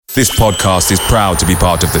This podcast is proud to be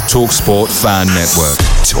part of the TalkSport Fan Network.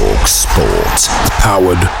 TalkSport.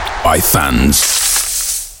 Powered by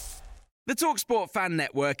fans. The TalkSport Fan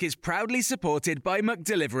Network is proudly supported by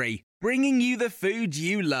McDelivery, bringing you the food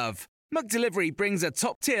you love. McDelivery brings a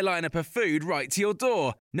top-tier lineup of food right to your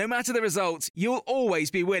door. No matter the result, you'll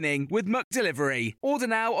always be winning with McDelivery. Order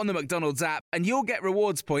now on the McDonald's app and you'll get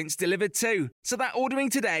rewards points delivered too. So that ordering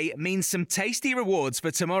today means some tasty rewards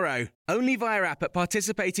for tomorrow. Only via app at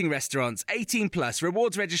participating restaurants. 18 plus.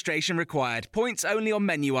 Rewards registration required. Points only on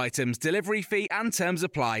menu items. Delivery fee and terms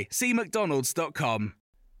apply. See mcdonalds.com.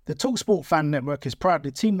 The TalkSport Fan Network is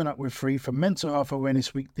proudly teaming up with Free for Mental Health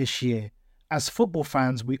Awareness Week this year. As football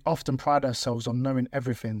fans, we often pride ourselves on knowing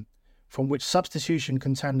everything, from which substitution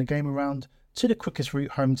can turn the game around to the quickest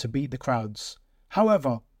route home to beat the crowds.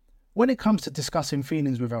 However, when it comes to discussing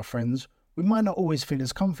feelings with our friends, we might not always feel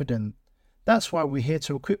as confident. That's why we're here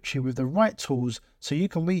to equip you with the right tools so you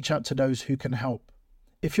can reach out to those who can help.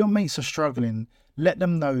 If your mates are struggling, let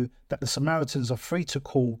them know that the Samaritans are free to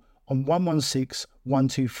call on 116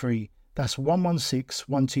 123. That's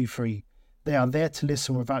 116 123. They are there to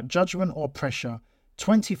listen without judgment or pressure,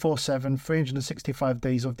 24/7, 365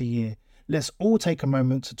 days of the year. Let's all take a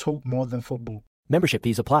moment to talk more than football. Membership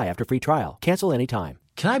fees apply after free trial. Cancel anytime.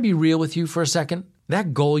 Can I be real with you for a second?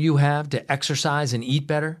 That goal you have to exercise and eat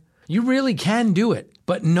better, you really can do it,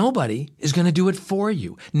 but nobody is going to do it for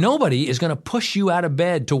you. Nobody is going to push you out of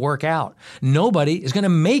bed to work out. Nobody is going to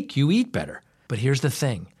make you eat better. But here's the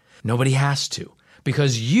thing. Nobody has to.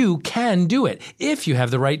 Because you can do it if you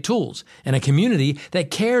have the right tools and a community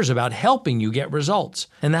that cares about helping you get results.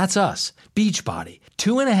 And that's us, Beachbody.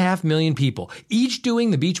 2.5 million people, each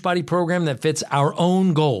doing the Beachbody program that fits our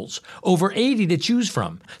own goals. Over 80 to choose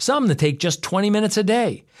from, some that take just 20 minutes a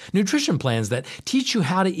day. Nutrition plans that teach you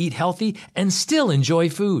how to eat healthy and still enjoy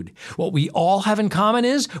food. What we all have in common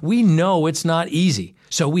is we know it's not easy,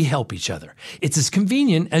 so we help each other. It's as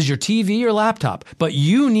convenient as your TV or laptop, but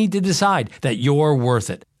you need to decide that you're worth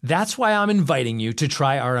it. That's why I'm inviting you to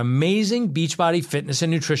try our amazing Beachbody fitness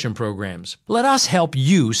and nutrition programs. Let us help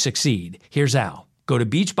you succeed. Here's how. Go to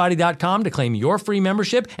beachbody.com to claim your free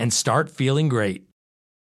membership and start feeling great.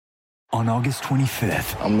 On August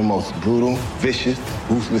 25th, I'm the most brutal, vicious,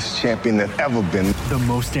 ruthless champion that's ever been. The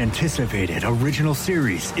most anticipated original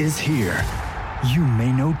series is here. You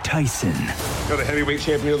may know Tyson. You're the heavyweight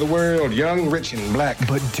champion of the world, young, rich, and black.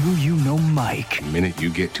 But do you know Mike? The minute you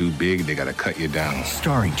get too big, they gotta cut you down.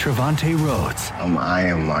 Starring Trevante Rhodes. I'm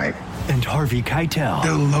Iron Mike. And Harvey Keitel.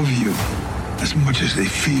 They'll love you as much as they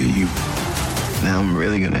fear you. Now I'm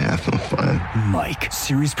really gonna have some fun. Mike,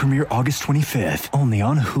 series premiere August 25th, only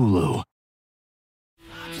on Hulu.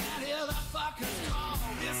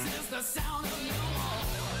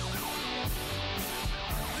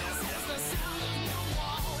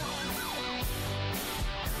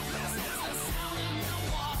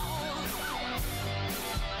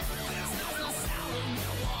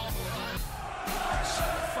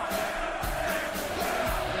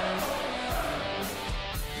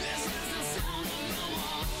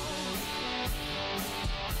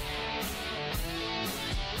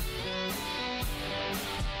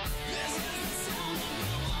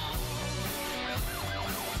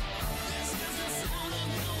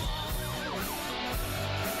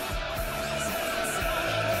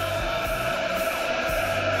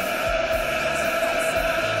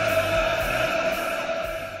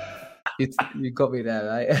 You got me there,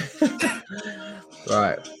 mate.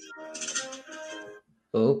 Right.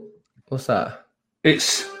 Oh, what's that?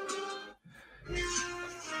 It's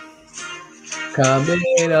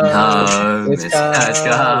coming on. It's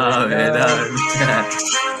coming on.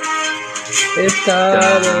 It's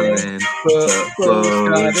coming.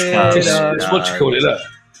 It's what you call it, look.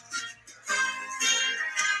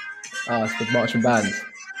 Oh, it's the marching band.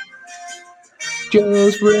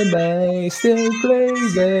 Just remain still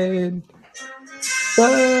blazing.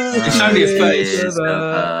 It's only a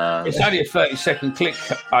 30-second clip,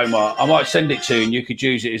 Omar. I might send it to you and you could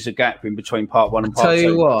use it as a gap in between part one and part two.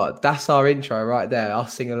 Tell you what, that's our intro right there. I'll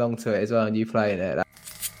sing along to it as well and you playing it.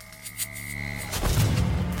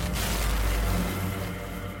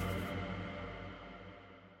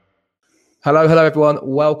 Hello everyone.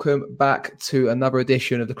 Welcome back to another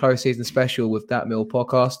edition of the Close Season Special with That Mill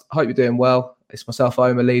Podcast. I hope you're doing well. It's myself,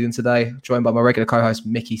 Omar, leading today, joined by my regular co-host,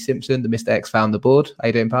 Mickey Simpson, the Mr. X found the board. How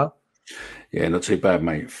you doing, pal? Yeah, not too bad,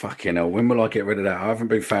 mate. Fucking hell. When will I get rid of that? I haven't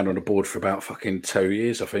been found on the board for about fucking 2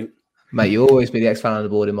 years, I think. Mate, you'll always be the X fan on the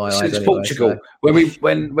board in my eyes. Since anyway, Portugal. So.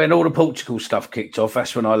 When all the Portugal stuff kicked off,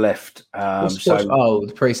 that's when I left.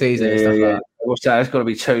 The pre-season and stuff like that. What's that? It's got to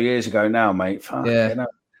be 2 years ago now, mate. Fuck, yeah. you know.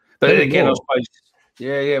 But again, I suppose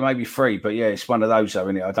Yeah, maybe 3. But yeah, it's one of those, though,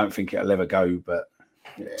 isn't it? I don't think it'll ever go, but...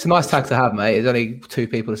 Yeah, it's a nice tag to have, mate. There's only 2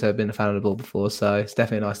 people that have been a fan of the ball before, so it's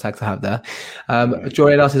definitely a nice tag to have there.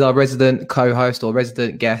 Joining us is our resident co-host or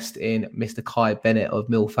resident guest in Mr. Kai Bennett of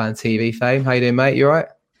Mill Fan TV fame. How you doing, mate? You all right?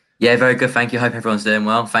 Yeah, very good. Thank you. Hope everyone's doing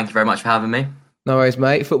well. Thank you very much for having me. No worries,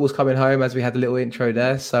 mate. Football's coming home, as we had a little intro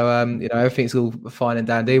there. So, everything's all fine and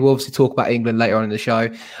dandy. We'll obviously talk about England later on in the show.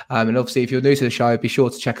 And obviously, if you're new to the show, be sure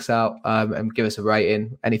to check us out and give us a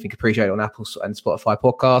rating. Anything appreciated on Apple and Spotify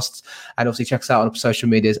podcasts. And obviously, check us out on social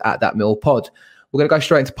medias at That Mill Pod. We're going to go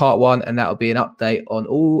straight into part 1, and that'll be an update on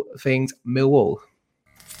all things Millwall.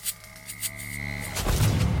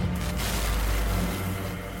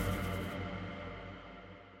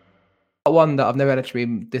 One that I've never actually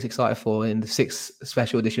been this excited for in the 6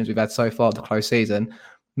 special editions we've had so far of the close season.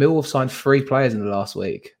 Millwall signed 3 players in the last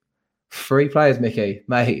week. 3 players, Mickey.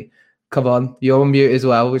 Mate, come on. You're on mute as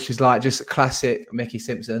well, which is like just classic Mickey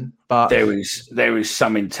Simpson. But there is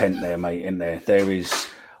some intent there, mate, in there.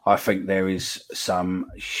 I think there is some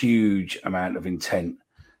huge amount of intent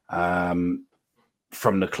from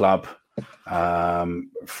the club,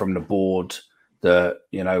 from the board, that,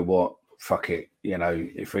 you know what, fuck it. You know,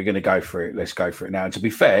 if we're going to go for it, let's go for it now. And to be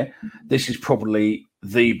fair, this is probably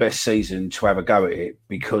the best season to have a go at it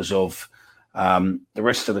because of the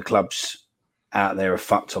rest of the clubs out there are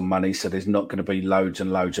fucked on money. So there's not going to be loads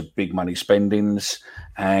and loads of big money spendings.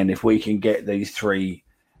 And if we can get these 3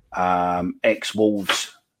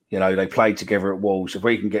 ex-Wolves, you know, they played together at Wolves. If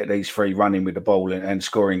we can get these 3 running with the ball and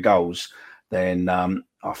scoring goals, then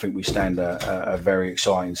I think we stand a very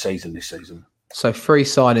exciting season this season. So 3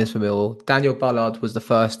 signings for Millwall. Daniel Ballard was the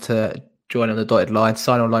first to join on the dotted line,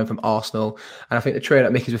 sign on loan from Arsenal. And I think the trio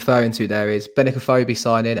that Mickey's referring to there is Benik Afobe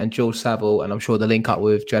signing and George Saville, and I'm sure the link up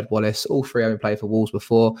with Jed Wallace. All 3 having played for Wolves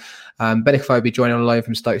before. Benik Afobe joining on loan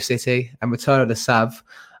from Stoke City, and return of the Sav.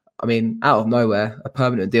 I mean, out of nowhere, a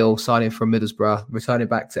permanent deal signing from Middlesbrough, returning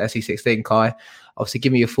back to SE16, Kai. Obviously,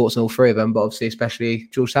 give me your thoughts on all 3 of them, but obviously, especially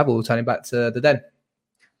George Saville returning back to the Den.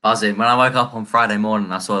 Buzzing. When I woke up on Friday morning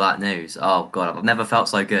and I saw that news, oh God, I've never felt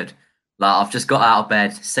so good. Like, I've just got out of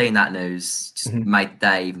bed, seen that news, just made the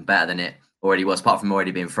day even better than it already was, apart from already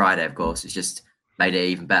being Friday, of course. It's just made it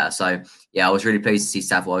even better. So, yeah, I was really pleased to see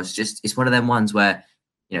Saville. It's one of them ones where,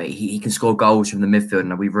 you know, he can score goals from the midfield,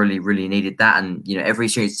 and we really, really needed that. And, you know, every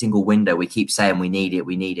single window we keep saying we need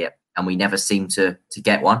it, and we never seem to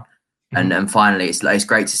get one. And finally, it's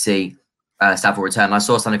great to see Saville return. I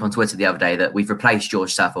saw something on Twitter the other day that we've replaced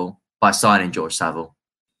George Saville by signing George Saville.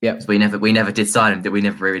 Yeah, so we never did sign him. We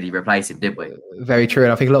never really replaced him, did we? Very true,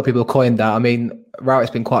 and I think a lot of people coined that. I mean, Rowett's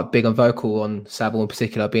been quite big and vocal on Saville in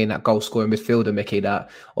particular, being that goal scoring midfielder, Mickey. That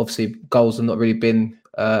obviously goals have not really been,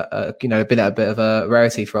 been at a bit of a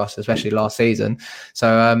rarity for us, especially last season.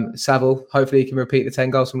 So Saville, hopefully, he can repeat the 10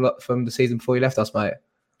 goals from the season before he left us, mate.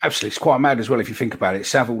 Absolutely, it's quite mad as well if you think about it.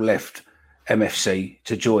 Saville left MFC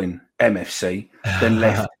to join MFC, then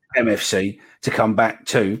left MFC to come back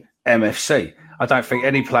to MFC. I don't think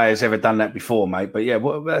any player's ever done that before, mate. But yeah,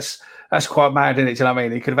 well, that's quite mad, isn't it? Do you know what I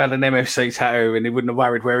mean? He could have had an MFC tattoo and he wouldn't have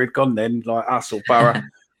worried where he'd gone then, like us or Borough.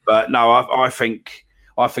 But no, I think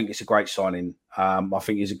it's a great signing. I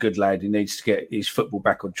think he's a good lad. He needs to get his football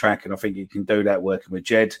back on track, and I think he can do that working with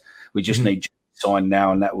Jed. We just need Jed to sign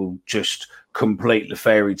now, and that will just complete the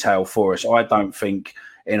fairy tale for us. I don't think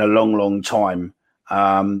in a long, long time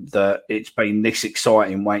that it's been this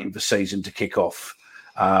exciting waiting for season to kick off.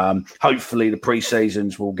 Hopefully the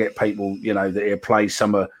pre-seasons will get people, you know, that he'll play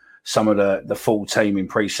some of the full team in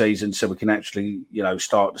pre-season, so we can actually, you know,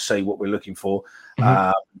 start to see what we're looking for.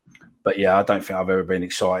 But yeah, I don't think I've ever been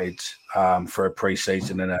excited for a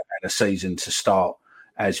pre-season and a season to start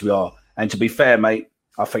as we are. And to be fair, mate,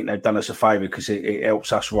 I think they've done us a favour because it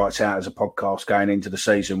helps us right out as a podcast going into the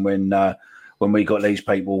season when we got these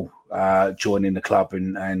people joining the club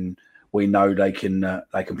and we know they can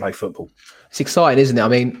play football. It's exciting, isn't it? I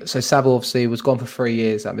mean, so Saville obviously was gone for 3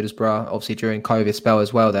 years at Middlesbrough, obviously during COVID spell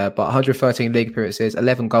as well there, but 113 league appearances,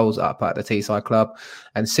 11 goals up at the Teesside club,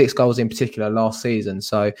 and 6 goals in particular last season.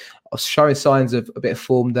 So showing signs of a bit of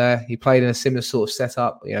form there. He played in a similar sort of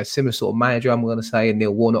setup, you know, similar sort of manager, I'm going to say, and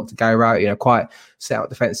Neil Warnock to Gary Rowett, you know, quite set out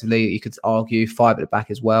defensively. You could argue 5 at the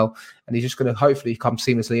back as well. And he's just going to hopefully come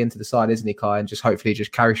seamlessly into the side, isn't he, Kai? And just hopefully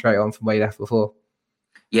just carry straight on from where he left before.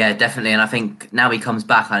 Yeah, definitely. And I think now he comes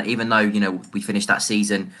back, and even though, you know, we finished that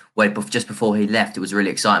season where just before he left, it was really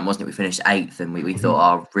exciting, wasn't it? We finished 8th and we thought,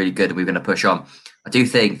 oh, really good, and we were going to push on. I do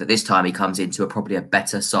think that this time he comes into probably a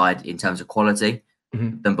better side in terms of quality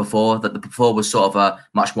than before. That the before was sort of a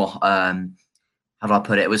much more, how do I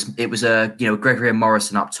put it? It was a, you know, Gregory and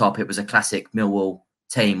Morrison up top. It was a classic Millwall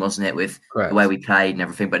team, wasn't it, with the way we played and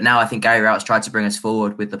everything. But now I think Gary Rowett's tried to bring us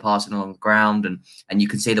forward with the passing along the ground, and you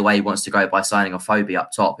can see the way he wants to go by signing Afobe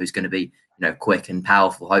up top, who's going to be, quick and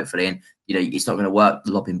powerful, hopefully, and it's not going to work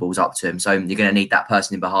lobbing balls up to him. So you're going to need that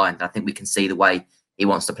person in behind. And I think we can see the way he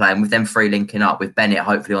wants to play, and with them three linking up with Bennett,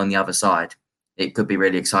 hopefully on the other side, it could be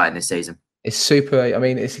really exciting this season. It's super. I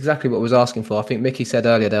mean, it's exactly what I was asking for. I think Mickey said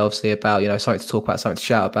earlier there, obviously, about, something to talk about, something to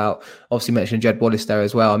shout about. Obviously mentioned Jed Wallace there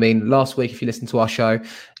as well. I mean, last week, if you listened to our show,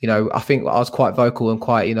 I think I was quite vocal and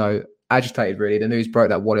quite, agitated, really. The news broke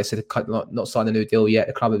that Wallace had not signed a new deal yet.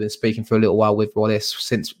 The club had been speaking for a little while with Wallace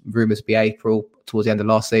since rumours to be April, towards the end of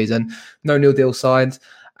last season. No new deal signed.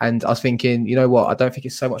 And I was thinking, you know what, I don't think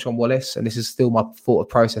it's so much on Wallace, and this is still my thought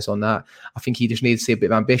process on that. I think he just needs to see a bit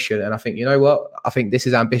of ambition. And I think, you know what, I think this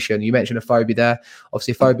is ambition. You mentioned Afobe there.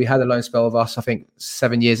 Obviously, Afobe had a loan spell with us, I think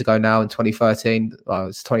 7 years ago now in 2013. Well,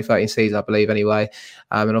 it's 2013 season, I believe, anyway.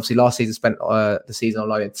 And obviously last season spent the season on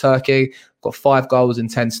loan in Turkey. Got 5 goals in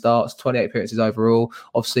 10 starts, 28 appearances overall.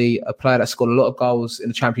 Obviously, a player that scored a lot of goals in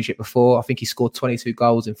the Championship before. I think he scored 22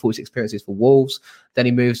 goals in 46 appearances for Wolves. Then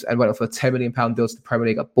he moves and went on for a £10 million deal to the Premier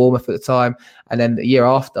League at Bournemouth at the time. And then a year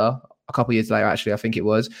after, a couple of years later, actually, I think it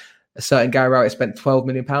was, a certain Gary Rowett spent £12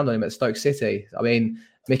 million on him at Stoke City. I mean,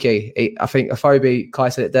 Mickey, I think Afobe, Kai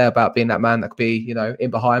said it there about being that man that could be, in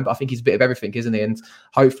behind, but I think he's a bit of everything, isn't he? And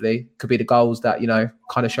hopefully could be the goals that,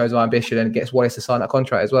 kind of shows our ambition and gets Wallace to sign that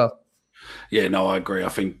contract as well. Yeah, no, I agree. I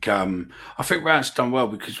think Rowett's done well,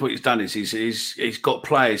 because what he's done is he's got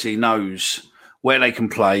players. He knows where they can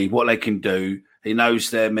play, what they can do. He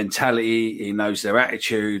knows their mentality. He knows their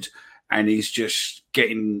attitude, and he's just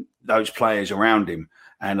getting those players around him.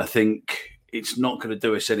 And I think it's not going to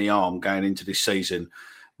do us any harm going into this season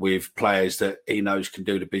with players that he knows can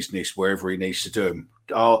do the business wherever he needs to do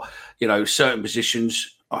them. Certain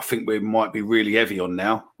positions I think we might be really heavy on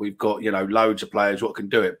now. We've got, loads of players what can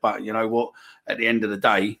do it. But you know what? At the end of the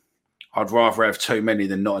day, I'd rather have too many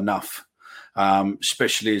than not enough,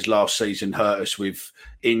 especially as last season hurt us with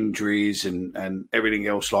injuries and everything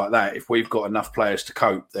else like that. If we've got enough players to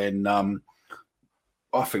cope, then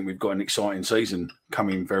I think we've got an exciting season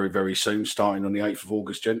coming very, very soon, starting on the 8th of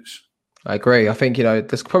August, gents. I agree. I think,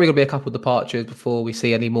 there's probably going to be a couple of departures before we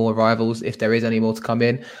see any more arrivals, if there is any more to come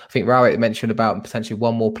in. I think Rowett mentioned about potentially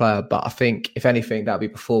one more player, but I think, if anything, that'll be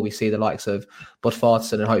before we see the likes of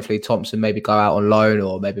Bodvarsson and hopefully Thompson maybe go out on loan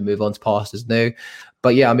or maybe move on to pastures new.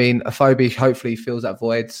 But yeah, I mean, Afobe hopefully fills that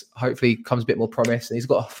void, hopefully comes a bit more promise. And he's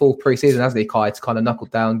got a full pre-season, hasn't he, Kai, to kind of knuckle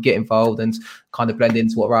down, get involved and kind of blend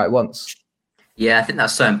into what Rowett wants. Yeah, I think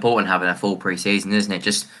that's so important, having a full pre-season, isn't it?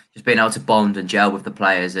 Just being able to bond and gel with the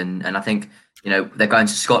players. And I think, they're going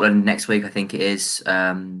to Scotland next week, I think it is,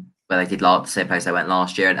 where they did the same place they went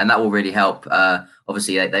last year. And that will really help.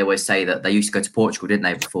 Obviously, they always say that they used to go to Portugal, didn't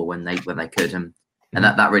they, before when they could. And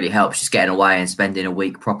that really helps, just getting away and spending a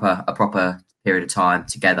week, a proper period of time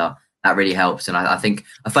together. That really helps. And I think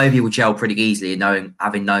Afobe will gel pretty easily,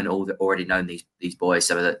 having already known these boys,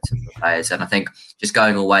 some of the players. And I think just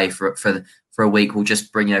going away for a week will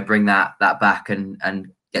just bring that back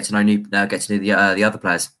and get to know the other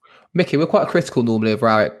players. Mickey, we're quite critical normally of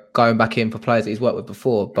Rowett going back in for players that he's worked with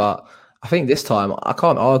before, but I think this time I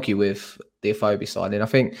can't argue with the Afobe signing. I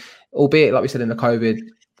think, albeit like we said in the COVID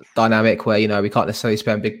dynamic, where we can't necessarily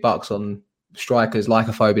spend big bucks on strikers like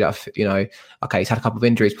Afobe that okay, he's had a couple of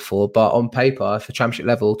injuries before, but on paper for Championship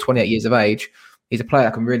level, 28 years of age, he's a player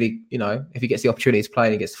that can really, if he gets the opportunity to play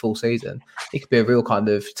and he gets the full season, he could be a real kind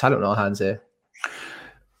of talent in our hands here.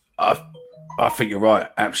 I think you're right,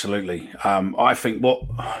 absolutely. I think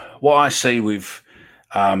what I see with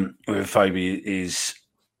Afobe is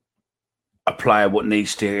a player what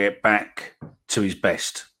needs to get back to his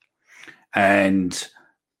best, and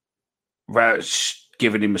Rowett's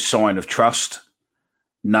giving him a sign of trust,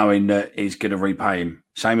 knowing that he's going to repay him.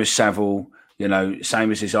 Same as Saville,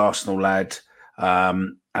 same as his Arsenal lad.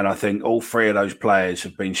 And I think all three of those players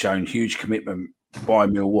have been shown huge commitment by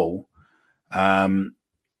Millwall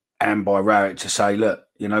and by Rowett to say, look,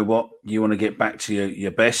 you know what? You want to get back to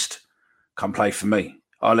your best? Come play for me.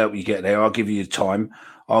 I'll help you get there. I'll give you the time.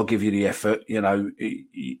 I'll give you the effort.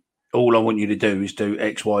 All I want you to do is do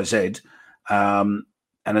X, Y, Z.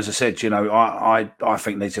 And as I said, I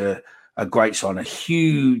think there's a great sign, a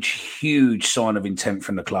huge, huge sign of intent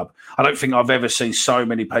from the club. I don't think I've ever seen so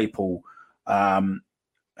many people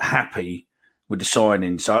happy with the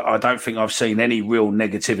signings. I don't think I've seen any real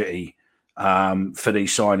negativity for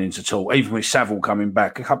these signings at all. Even with Saville coming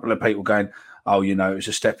back, a couple of people going, oh, it was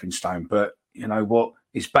a stepping stone. But you know what?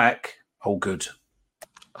 He's back. All good.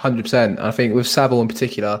 100%. I think with Saville in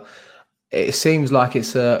particular, it seems like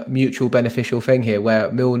it's a mutual beneficial thing here, where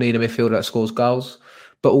Mill need a midfielder that scores goals.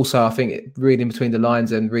 But also, I think reading between the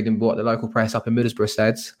lines and reading what the local press up in Middlesbrough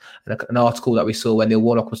said, and an article that we saw when Neil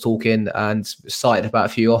Warnock was talking and cited about a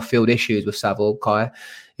few off-field issues with Saville, Kai,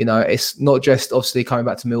 it's not just obviously coming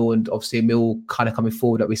back to Mill and obviously Mill kind of coming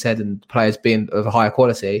forward, like we said, and players being of a higher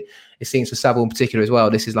quality. It seems for Saville in particular as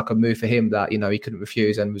well, this is like a move for him that, he couldn't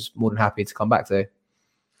refuse and was more than happy to come back to.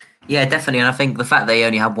 Yeah, definitely. And I think the fact that he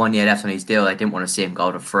only had 1 year left on his deal, they didn't want to see him go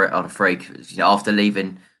on a free. After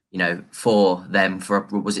leaving, for them for,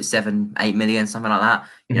 was it 7-8 million, something like that?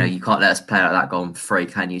 You can't let us play like that go on free,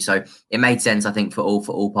 can you? So it made sense, I think, for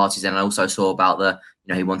all parties. And I also saw about the,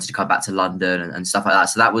 he wanted to come back to London and stuff like that.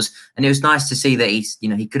 So that was, and it was nice to see that he's,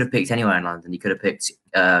 he could have picked anywhere in London. He could have picked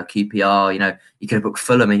QPR, he could have booked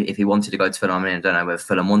Fulham if he wanted to go to Fulham. I mean, I don't know whether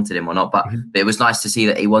Fulham wanted him or not, but it was nice to see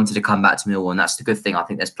that he wanted to come back to Millwall. And that's the good thing. I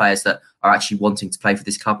think there's players that are actually wanting to play for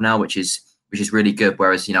this club now, which is really good.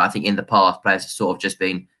 Whereas, I think in the past, players have sort of just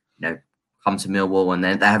been, come to Millwall and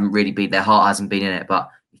then they haven't really been, their heart hasn't been in it. But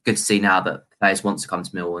it's good to see now that players want to come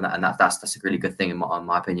to Millwall, and that's a really good thing in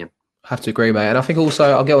my opinion. I have to agree, mate. And I think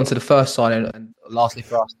also I'll get on to the first signing, and lastly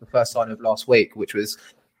for us, the first signing of last week, which was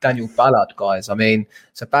Daniel Ballard, guys. I mean,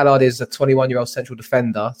 so Ballard is a 21-year-old central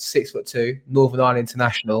defender, 6'2", Northern Ireland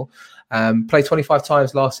international. Played 25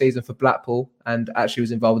 times last season for Blackpool and actually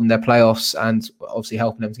was involved in their playoffs and obviously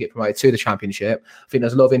helping them to get promoted to the Championship. I think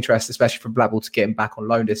there's a lot of interest, especially from Blackpool, to get him back on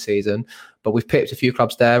loan this season. But we've picked a few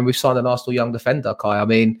clubs there and we've signed an Arsenal young defender, Kai. I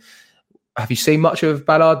mean, have you seen much of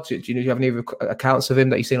Ballard? Do you have any accounts of him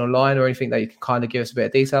that you've seen online or anything that you can kind of give us a bit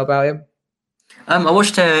of detail about him? I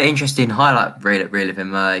watched an interesting highlight reel of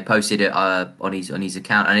him. He posted it on his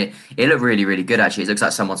account, and it looked really, really good. Actually, it looks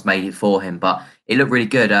like someone's made it for him, but it looked really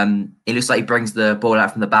good. It looks like he brings the ball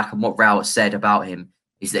out from the back, and what Rowett said about him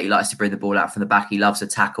is that he likes to bring the ball out from the back. He loves a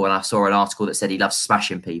tackle, and I saw an article that said he loves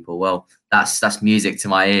smashing people. Well, that's music to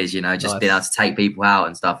my ears, just nice. Being able to take people out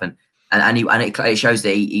and stuff, and it shows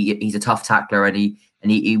that he's a tough tackler, and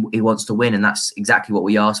he wants to win, and that's exactly what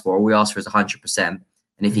we asked for. All we asked for is 100%.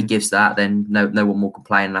 And if he gives that, then no one will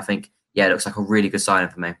complain. And I think, it looks like a really good signing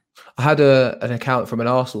for me. I had an account from an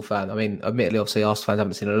Arsenal fan. I mean, admittedly, obviously, Arsenal fans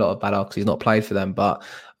haven't seen a lot of Ballard because he's not played for them. But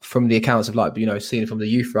from the accounts of seeing from the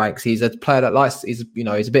youth ranks, he's a player that likes, he's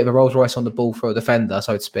a bit of a Rolls Royce on the ball for a defender,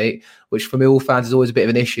 so to speak, which for me, all fans is always a bit of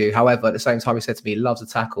an issue. However, at the same time, he said to me, he loves a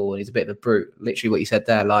tackle and he's a bit of a brute. Literally what you said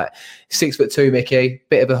there, 6'2", Mickey,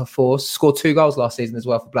 bit of a force, scored 2 goals last season as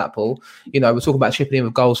well for Blackpool. We're talking about chipping in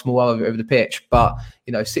with goals from all over the pitch, but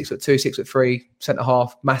 6'2", 6'3", centre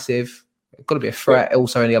half, massive. Got to be a threat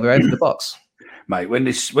also in the other end of the box, mate. When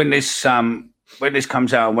this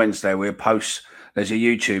comes out on Wednesday, we'll post. There's a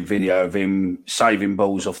YouTube video of him saving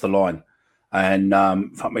balls off the line, and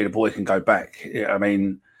fuck me, the boy can go back. I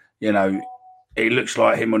mean, it looks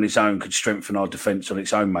like him on his own could strengthen our defence on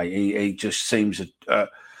its own, mate. He just seems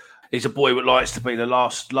he's a boy that likes to be the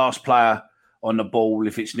last player on the ball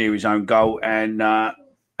if it's near his own goal, and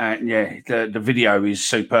the video is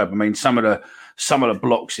superb. I mean, some of the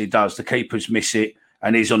blocks he does, the keepers miss it,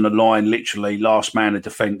 and he's on the line, literally last man of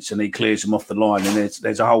defence, and he clears them off the line. And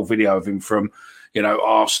there's a whole video of him from,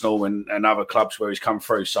 Arsenal and other clubs where he's come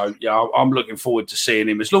through. So I'm looking forward to seeing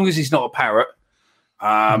him. As long as he's not a parrot,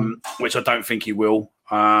 which I don't think he will.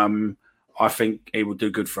 I think he will do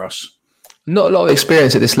good for us. Not a lot of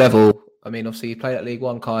experience at this level. I mean, obviously, he played at League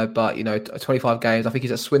One, Kai, but, 25 games. I think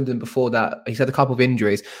he's at Swindon before that. He's had a couple of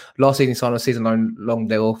injuries. Last season, he signed a season-long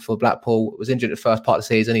deal for Blackpool. Was injured at the first part of the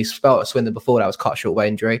season. He spelled at Swindon before that, was cut short by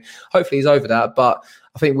injury. Hopefully, he's over that. But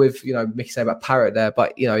I think with, Mickey said about Parrott there,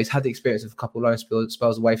 but, he's had the experience of a couple of loan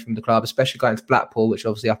spells away from the club, especially going to Blackpool, which is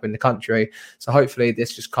obviously up in the country. So hopefully,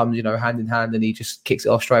 this just comes, hand in hand, and he just kicks it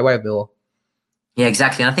off straight away with Millwall. Yeah,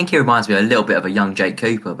 exactly. And I think he reminds me a little bit of a young Jake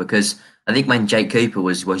Cooper, because I think when Jake Cooper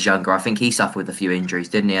was younger, I think he suffered with a few injuries,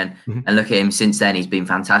 didn't he? And look at him since then, he's been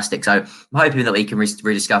fantastic. So I'm hoping that we can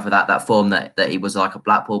rediscover that form that he was like at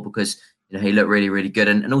Blackpool, because he looked really, really good.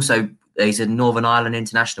 And also, he's a Northern Ireland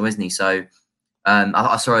international, isn't he? So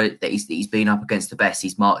I saw that he's been up against the best.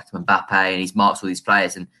 He's marked Mbappe and he's marked all these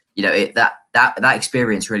players. And, that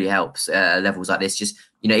experience really helps at levels like this. Just,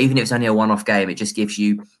 even if it's only a one-off game, it just gives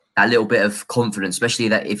you that little bit of confidence, especially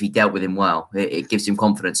that if he dealt with him well, it gives him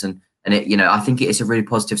confidence. And I think it's a really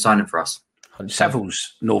positive signing for us.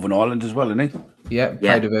 Saville's Northern Ireland as well, isn't he? Yeah,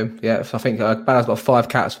 played with him. Yeah, I think Ballard's got 5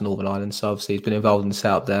 caps for Northern Ireland, so obviously he's been involved in the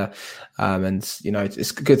setup there. And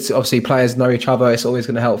it's good to, obviously players know each other. It's always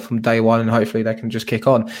going to help from day one, and hopefully they can just kick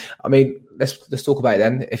on. I mean, let's talk about it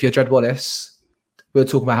then. If you're Jed Wallace, we're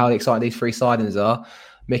talking about how exciting these 3 signings are.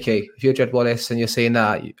 Mickey, if you're Jed Wallace and you're seeing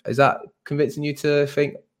that, is that convincing you to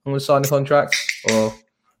think I'm going to sign the contract, or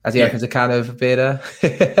as he opens a can of beer there?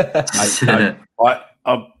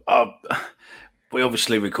 we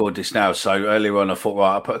obviously record this now, so earlier on I thought,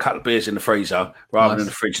 right, I'll put a couple of beers in the freezer rather than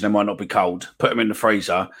the fridge, and they might not be cold. Put them in the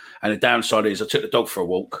freezer, and the downside is I took the dog for a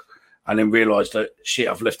walk and then realised that, shit,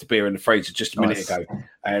 I've left the beer in the freezer just a minute ago.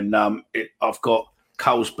 And I've got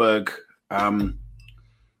Carlsberg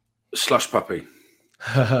slush puppy.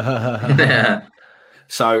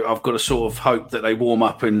 So I've got to sort of hope that they warm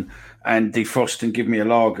up and defrost and give me a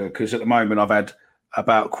lager, because at the moment I've had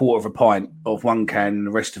about a quarter of a pint of one can and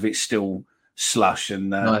the rest of it's still slush,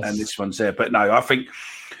 and this one's there. But no, I think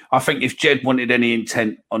if Jed wanted any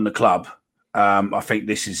intent on the club, I think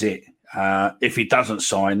this is it. If he doesn't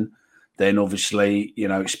sign, then obviously,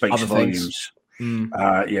 it speaks volumes.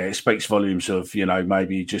 It speaks volumes of,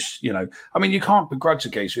 maybe just, I mean, you can't begrudge the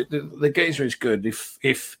geezer. The geezer is good.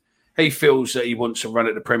 If he feels that he wants to run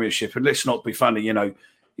at the Premiership, and let's not be funny,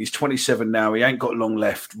 he's 27 now. He ain't got long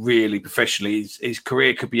left, really, professionally. His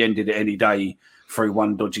career could be ended at any day through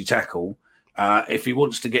one dodgy tackle. If he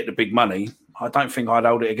wants to get the big money, I don't think I'd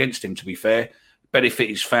hold it against him, to be fair. Benefit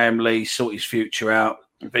his family, sort his future out.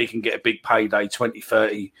 If he can get a big payday, 20,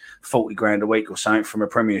 30, 40 grand a week or something from a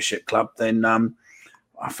Premiership club, then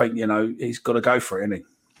I think, he's got to go for it, isn't he?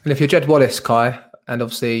 And if you're Jed Wallace, Kai, and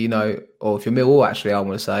obviously, or if you're Millwall, actually, I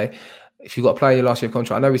want to say, if you've got a player in your last year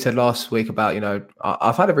contract, I know we said last week about,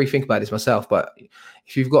 I've had a rethink about this myself, but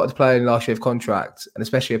if you've got to play in last year of contract, and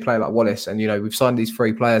especially a player like Wallace, and, we've signed these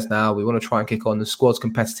 3 players now, we want to try and kick on, the squad's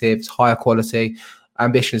competitive, it's higher quality,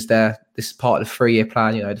 ambition's there, this is part of the 3-year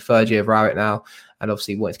plan, the 3rd year of Rowett now, and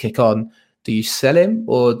obviously wanting to kick on. Do you sell him,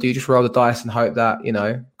 or do you just roll the dice and hope that,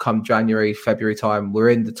 come January, February time,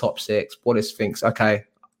 we're in the top 6, Wallace thinks, okay,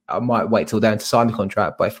 I might wait till then to sign the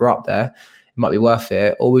contract, but if we're up there, it might be worth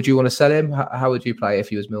it? Or would you want to sell him? How would you play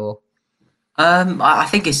if you was Millwall? I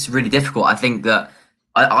think it's really difficult. I think that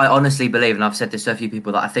I honestly believe, and I've said this to a few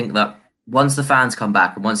people, that I think that once the fans come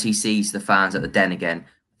back and once he sees the fans at the Den again,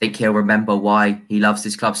 I think he'll remember why he loves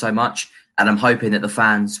this club so much. And I'm hoping that the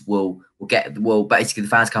fans will basically the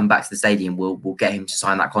fans come back to the stadium will get him to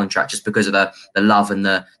sign that contract, just because of the love and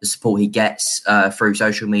the support he gets through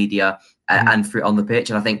social media and through on the pitch.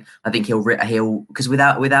 And I think he'll because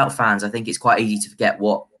without fans, I think it's quite easy to forget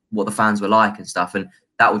what the fans were like and stuff, and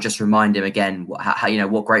that will just remind him again how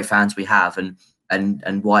what great fans we have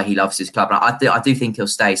and why he loves his club. And I do think he'll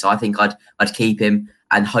stay, so I think I'd keep him,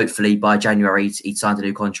 and hopefully by January he'd sign a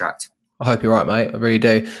new contract. I hope you're right, mate. I really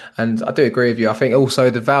do. And I do agree with you. I think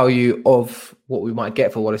also the value of what we might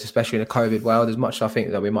get for Wallace, especially in a COVID world, as much as I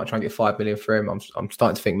think that we might try and get 5 million for him, I'm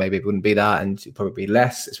starting to think maybe it wouldn't be that, and it'd probably be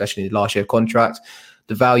less, especially in the last year of contract.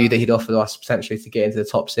 The value that he'd offer us potentially to get into the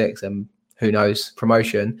top 6 and who knows,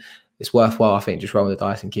 promotion, it's worthwhile, I think, just rolling the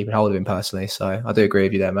dice and keeping hold of him personally. So I do agree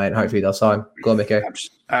with you there, mate. And hopefully they'll sign. Go on, Mickey.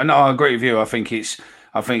 No, I agree with you. I think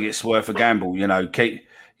it's worth a gamble.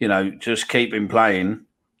 Just keep him playing.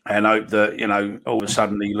 And hope that, all of a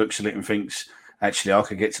sudden he looks at it and thinks, actually, I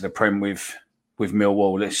could get to the Prem with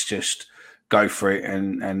Millwall. Let's just go for it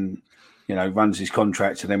and runs his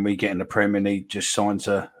contract. And then we get in the Prem and he just signs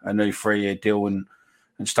a new 3-year deal and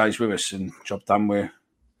stays with us. And job done.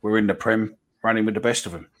 We're in the Prem running with the best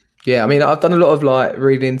of them. Yeah, I mean, I've done a lot of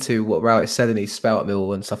reading into what Rowett said in his spell at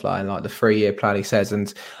Millwall and stuff like that, and the 3-year plan he says.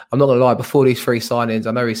 And I'm not going to lie, before these 3 signings,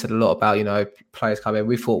 I know he said a lot about, players coming.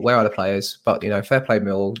 We thought, where are the players? But, fair play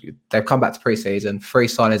Millwall. They've come back to pre-season, 3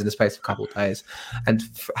 signings in the space of a couple of days. And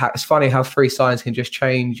it's funny how 3 signings can just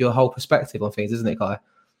change your whole perspective on things, isn't it, Kai?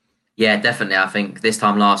 Yeah, definitely. I think this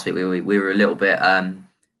time last week, we were a little bit,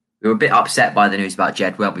 we were a bit upset by the news about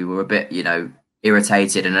Jed Webb. We were a bit,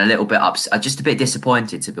 irritated and a little bit upset, just a bit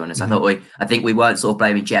disappointed, to be honest. Mm-hmm. I think we weren't sort of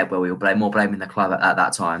blaming Jed, where we were more blaming the club at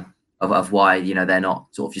that time of why they're not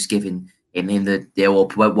sort of just giving him the deal, or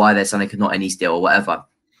why there's something not in his deal or whatever.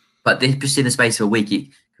 But this, just in the space of a week, it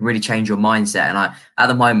can really change your mindset. And at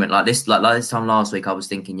the moment, like this time last week, I was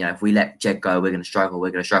thinking, if we let Jed go, we're going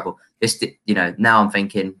to struggle. This, now I'm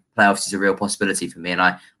thinking playoffs is a real possibility for me, and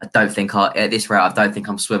I don't think at this rate, I don't think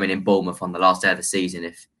I'm swimming in Bournemouth on the last day of the season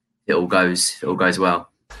if it all goes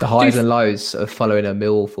well. The highs and lows of following a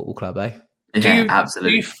Millwall football club, eh? Yeah,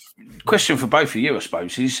 absolutely. Question for both of you, I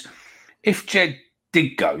suppose, is if Jed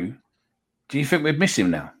did go, do you think we'd miss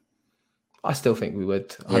him now? I still think we would.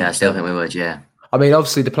 100%. Yeah, I still think we would, yeah. I mean,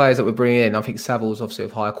 obviously, the players that we're bringing in, I think Saville's obviously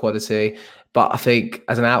of higher quality, but I think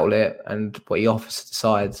as an outlet and what he offers to the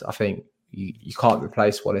sides, I think you can't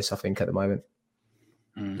replace Wallace, I think, at the moment.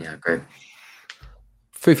 Yeah, I agree.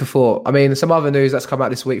 Food for thought. I mean, some other news that's come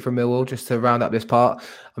out this week from Millwall, just to round up this part.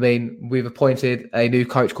 I mean, we've appointed a new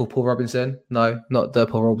coach called Paul Robinson. No, not the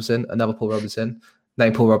Paul Robinson, another Paul Robinson,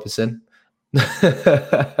 named Paul Robinson.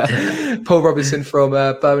 Paul Robinson from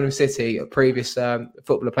Birmingham City, a previous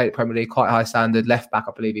footballer, played at Premier League, quite high standard, left back,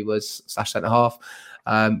 I believe he was, / centre half.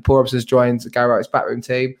 Paul Robinson's joined Gary Wright's backroom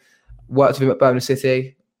team, worked with him at Birmingham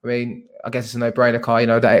City. I mean, I guess it's a no-brainer, Kai,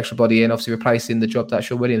 that extra body in, obviously replacing the job that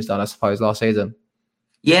Sean Williams done, I suppose, last season.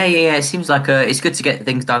 Yeah. It seems like it's good to get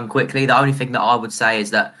things done quickly. The only thing that I would say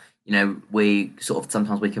is that, we sort of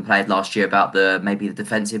sometimes we complained last year about maybe the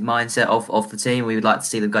defensive mindset of the team. We would like to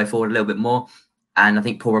see them go forward a little bit more. And I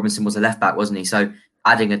think Paul Robinson was a left back, wasn't he? So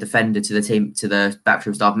adding a defender to the team, to the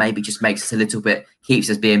backroom staff, maybe just makes us a little bit, keeps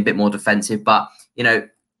us being a bit more defensive. But,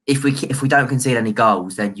 if we don't concede any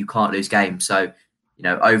goals, then you can't lose games. So,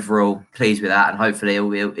 overall pleased with that, and hopefully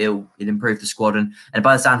it'll improve the squad. And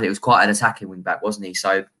by the sound of it, was quite an attacking wing back, wasn't he?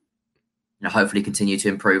 So, hopefully continue to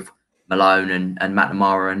improve Malone and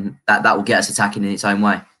McNamara, and that will get us attacking in its own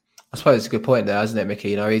way. I suppose it's a good point there, isn't it,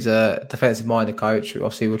 Mickey? He's a defensive-minded coach.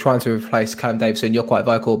 Obviously, we're trying to replace Callum Davidson. You're quite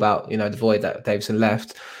vocal about, the void that Davidson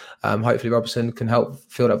left. Hopefully, Robinson can help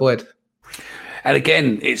fill that void. And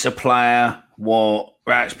again, it's a player what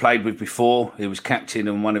Rout's played with before. He was captain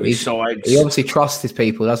on one of his sides. He obviously trusts his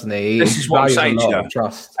people, doesn't he? This is what I'm saying to you.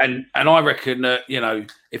 Trust. And I reckon that,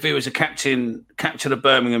 if he was a captain of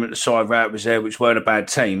Birmingham at the side, Rout was there, which weren't a bad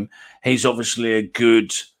team, he's obviously a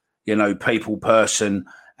good, people person.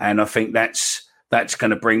 And I think that's going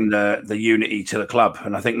to bring the unity to the club.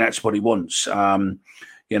 And I think that's what he wants.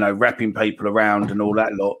 Wrapping people around and all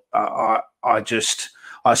that lot.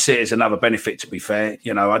 I see it as another benefit, to be fair.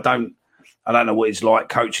 I don't know what he's like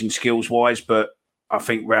coaching skills wise, but I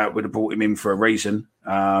think Rout would have brought him in for a reason.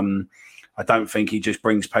 I don't think he just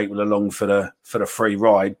brings people along for the free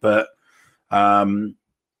ride. But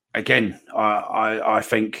again, I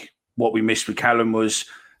think what we missed with Callum was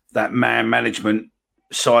that man management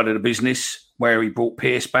side of the business, where he brought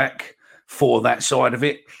Pearce back for that side of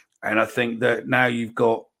it. And I think that now you've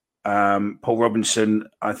got Paul Robinson,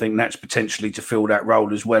 I think that's potentially to fill that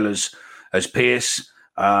role as well as Pearce.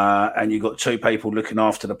 And you've got two people looking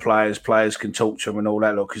after the players. Players can talk to them and all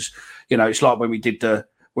that. Because it's like when we did the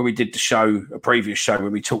show, a previous show,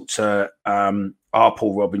 when we talked to our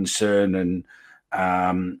Paul Robinson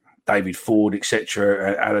and David Ford,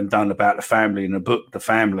 etc., Alan Dunn, about the family in the book, The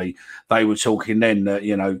Family. They were talking then that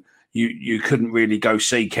you couldn't really go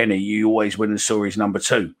see Kenny. You always went and saw his number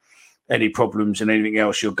two. Any problems and anything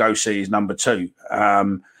else, you'll go see his number two.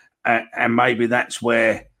 And maybe that's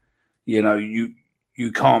where you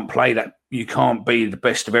can't play that. You can't be the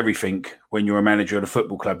best of everything when you're a manager at a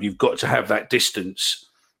football club. You've got to have that distance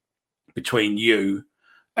between you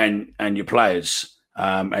and your players.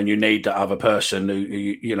 And you need that other person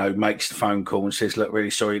who makes the phone call and says, look, really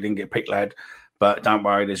sorry you didn't get picked, lad, but don't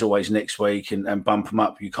worry, there's always next week, and bump them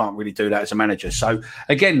up. You can't really do that as a manager. So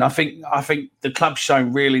again, I think the club's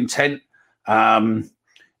shown real intent.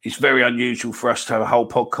 It's very unusual for us to have a whole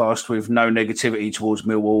podcast with no negativity towards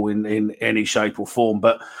Millwall in any shape or form,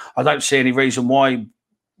 but I don't see any reason why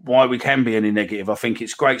we can be any negative. I think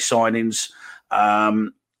it's great signings.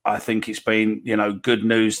 I think it's been, good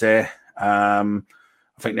news there.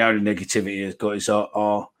 I think the only negativity has got is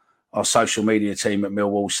our social media team at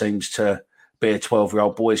Millwall seems to be a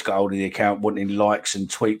 12-year-old boy's got hold of the account wanting likes and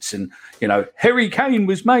tweets and, Harry Kane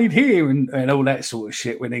was made here and all that sort of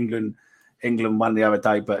shit when England won the other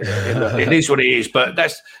day. But it is what it is. But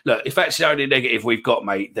if that's the only negative we've got,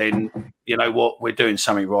 mate, then you know what? We're doing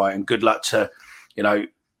something right. And good luck to,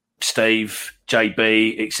 Steve,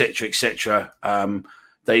 JB, etc., etc.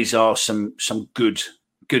 These are some good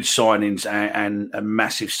signings and a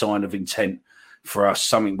massive sign of intent for us,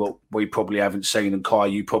 something what we probably haven't seen, and Kai,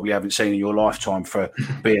 you probably haven't seen in your lifetime for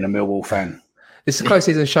being a Millwall fan. This is close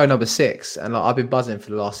season show number 6, and I've been buzzing for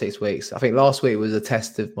the last 6 weeks. I think last week was a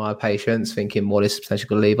test of my patience, thinking Wallace is potentially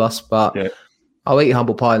going to leave us, but yeah. I'll eat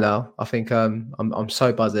humble pie now. I think I'm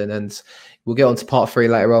so buzzing, and we'll get on to part 3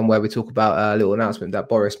 later on, where we talk about a little announcement that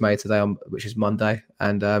Boris made today, which is Monday,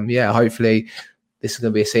 and hopefully this is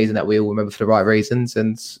going to be a season that we all remember for the right reasons,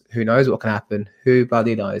 and who knows what can happen? Who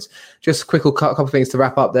bloody knows? Just a quick couple of things to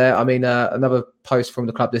wrap up there. I mean, another post from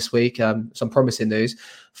the club this week, some promising news.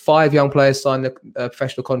 5 young players signed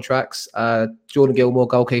professional contracts. Jordan Gilmore,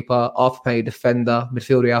 goalkeeper, Arthur Penny, defender,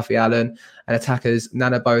 midfielder Alfie Allen, and attackers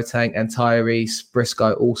Nana Boateng and Tyrese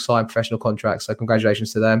Briscoe all signed professional contracts. So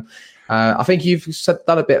congratulations to them. I think you've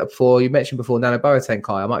done a bit before. You mentioned before Nana Boateng,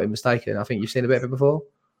 Kai. I might be mistaken. I think you've seen a bit of it before.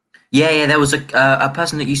 Yeah. There was a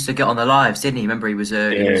person that used to get on the lives, didn't he? Remember, he was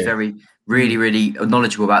very, really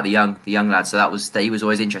knowledgeable about the young lad. So he was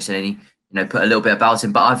always interested, and put a little bit about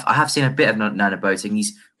him. But I have seen a bit of Nana Boateng.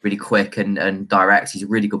 He's really quick and direct. He's a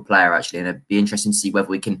really good player, actually, and it'd be interesting to see whether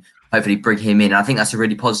we can hopefully bring him in. And I think that's a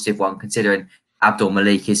really positive one, considering Abdul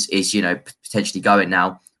Malik is potentially going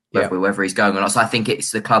now, whether he's going or not. So I think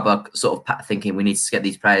it's the club are sort of thinking we need to get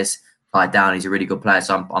these players tied down. He's a really good player,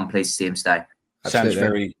 so I'm pleased to see him stay. Sounds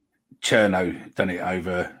very Cherno, done it,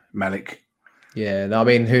 over Malik. Yeah, no, I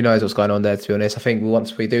mean, who knows what's going on there, to be honest. I think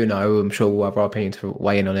once we do know, I'm sure we'll have our opinion to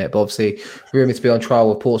weigh in on it. But obviously, rumoured to be on trial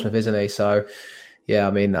with Portsmouth, isn't he? So, yeah,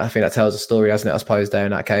 I mean, I think that tells a story, doesn't it, I suppose, there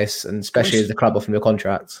in that case, and especially as the club offering the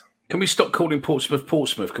contract. Can we stop calling Portsmouth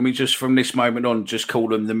Portsmouth? Can we just, from this moment on, just call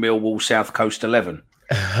them the Millwall South Coast 11?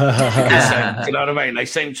 Do you know what I mean? They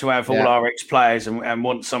seem to have all our ex-players and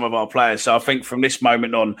want some of our players. So I think from this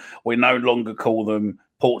moment on, we no longer call them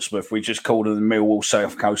Portsmouth. We just call them the Millwall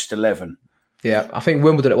South Coast 11. Yeah, I think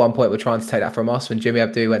Wimbledon at one point were trying to take that from us when Jimmy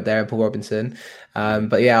Abdou went there and Paul Robinson.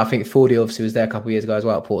 But yeah, I think Fordy obviously was there a couple of years ago as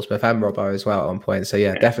well at Portsmouth, and Robbo as well at one point. So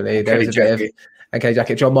yeah, definitely there is a bit of... And Kenny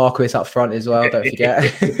Jackett, John Marquis up front as well, don't forget.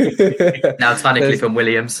 Now it's Fannically from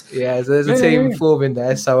Williams. Yeah, so there's a team forming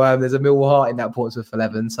there. So there's a Millwall heart in that Portsmouth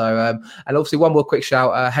 11. So and obviously one more quick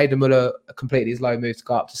shout. Hayden Muller completed his loan move to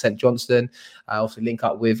go up to St Johnstone. Obviously link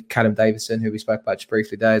up with Callum Davison, who we spoke about just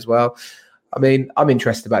briefly there as well. I mean, I'm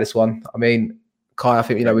interested about this one. I mean, Kai, I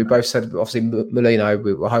think, we both said, obviously, Molino,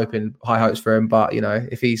 we were hoping high hopes for him. But,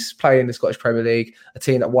 if he's playing in the Scottish Premier League, a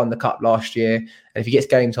team that won the Cup last year, and if he gets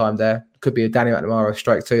game time there, could be a Danny McNamara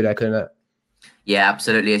strike too there, couldn't it? Yeah,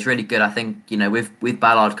 absolutely. It's really good. I think, with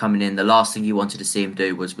Ballard coming in, the last thing you wanted to see him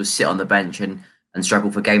do was sit on the bench and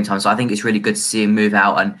struggle for game time. So I think it's really good to see him move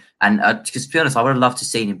out. And because to be honest, I would have loved to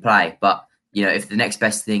see him play. But, if the next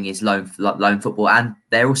best thing is loan football, and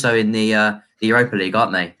they're also in the Europa League,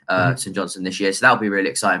 aren't they, St Johnstone this year? So that'll be really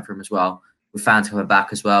exciting for him as well. With fans coming back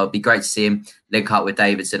as well. It'd be great to see him link up with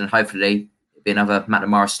Davidson, and hopefully it'll be another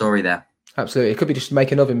McNamara story there. Absolutely. It could be just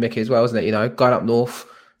making of him, Mickey, as well, isn't it? Going up north,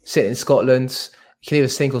 sitting in Scotland, you can either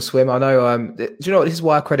sink or swim. I know, do you know what? This is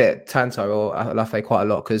why I credit Tanto or Alafe quite a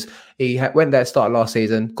lot, because he went there, started last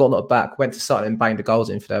season, got knocked back, went to Sutton and banged the goals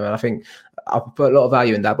in for them. And I think I put a lot of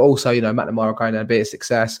value in that. But also, McNamara going there and be a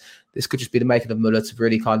success. This could just be the making of Muller to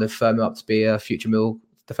really kind of firm him up to be a future Mill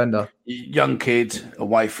defender. Young kid,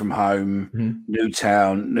 away from home, new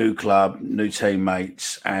town, new club, new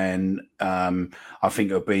teammates. And I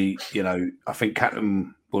think it'll be, I think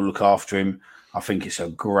Catton will look after him. I think it's a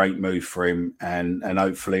great move for him, and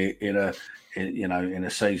hopefully in a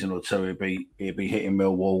season or two he'll be hitting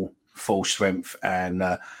Millwall full strength, and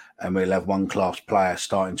we'll have one class player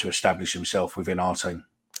starting to establish himself within our team.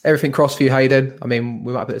 Everything crossed for you, Hayden. I mean,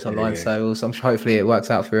 we might put this online sales. So I'm sure hopefully it works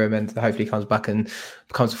out for him, and hopefully he comes back and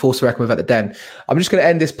becomes a force to reckon with at the Den. I'm just going to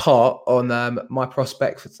end this part on my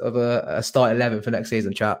prospect of a start 11 for next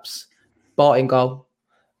season, chaps. Bart in goal,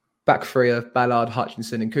 back three of Ballard,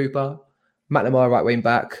 Hutchinson and Cooper. McNamara right wing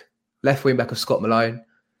back, left wing back of Scott Malone.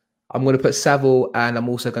 I'm going to put Saville, and I'm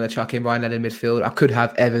also going to chuck in Ryan Lennon in midfield. I could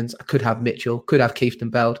have Evans, I could have Mitchell, could have Keefton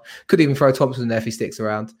Beld, could even throw Thompson in there if he sticks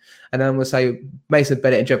around. And then I'm going to say Mason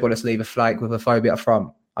Bennett and Jeb Wallace leave a flank with a phobia up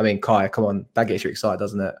front. I mean, Kai, come on, that gets you excited,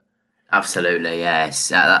 doesn't it? Absolutely, yes.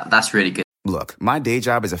 That's really good. Look, my day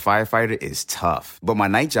job as a firefighter is tough, but my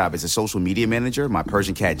night job as a social media manager, my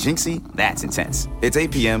Persian cat Jinxie, that's intense. It's 8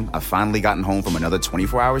 p.m., I've finally gotten home from another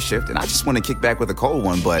 24-hour shift, and I just want to kick back with a cold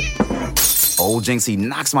one, but old Jinxie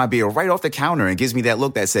knocks my beer right off the counter and gives me that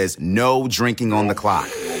look that says, no drinking on the clock.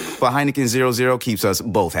 But Heineken 0.0 keeps us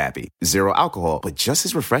both happy. Zero alcohol, but just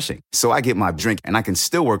as refreshing. So I get my drink, and I can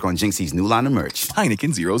still work on Jinxie's new line of merch.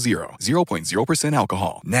 Heineken 0.0, 0.0%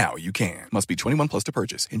 alcohol. Now you can. Must be 21 plus to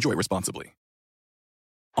purchase. Enjoy responsibly.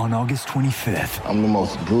 On August 25th, I'm the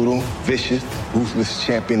most brutal, vicious, ruthless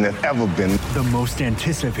champion that's ever been. The most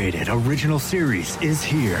anticipated original series is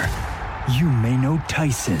here. You may know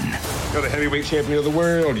Tyson. You're the heavyweight champion of the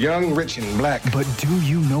world, young, rich, and black. But do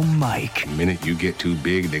you know Mike? The minute you get too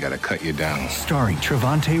big, they gotta cut you down. Starring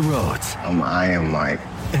Trevante Rhodes. I'm Iron Mike.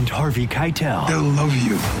 And Harvey Keitel. They'll love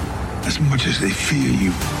you as much as they fear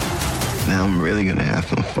you. Now I'm really gonna have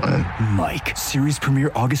some fun. Mike, series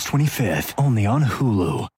premiere August 25th, only on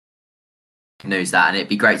Hulu. News that, and it'd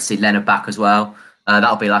be great to see Leonard back as well.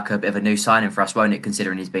 That'll be like a bit of a new signing for us, won't it?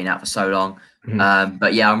 Considering he's been out for so long.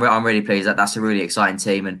 But yeah, I'm really pleased that that's a really exciting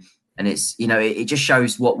team, and it's it just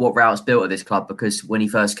shows what Route's built at this club, because when he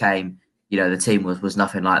first came, the team was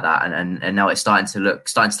nothing like that, and now it's starting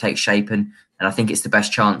to take shape, and I think it's the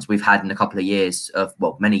best chance we've had in a couple of years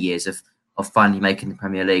many years of finally making the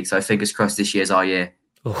Premier League. So fingers crossed this year's our year.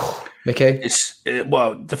 Oh, Mickey?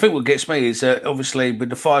 The thing what gets me is obviously with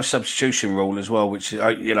the 5 substitution rule as well, which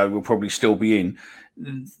will probably still be in.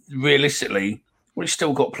 realistically, we've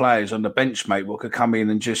still got players on the bench, mate, what could come in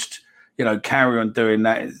and just, carry on doing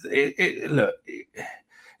that. Look,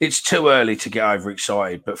 it's too early to get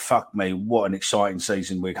overexcited, but fuck me, what an exciting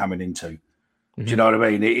season we're coming into. Mm-hmm. Do you know what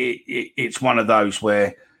I mean? It's one of those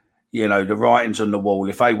where, the writing's on the wall.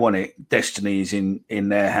 If they want it, destiny is in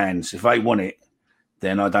their hands. If they want it,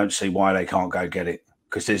 then I don't see why they can't go get it.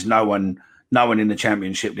 Because there's no one in the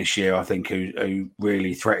Championship this year, I think, who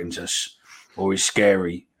really threatens us or is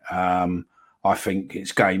scary. I think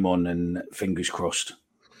it's game on and fingers crossed.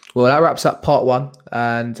 Well, that wraps up part 1,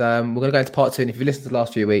 and we're going to go into part 2. And if you've listened to the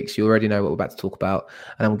last few weeks, you already know what we're about to talk about.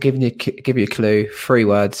 And I'm giving you a clue, 3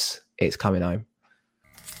 words. It's coming home.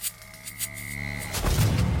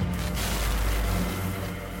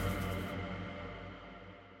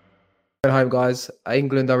 Home, guys.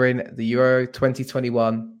 England are in the Euro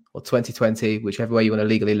 2021 or 2020, whichever way you want to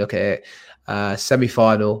legally look at it.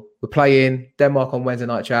 Semi-final. We're playing Denmark on Wednesday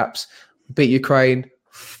night, chaps. Beat Ukraine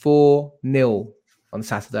 4-0 on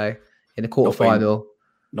Saturday in the quarterfinal.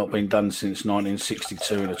 Not been done since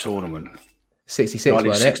 1962 in a tournament. 66,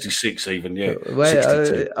 1966 even, yeah.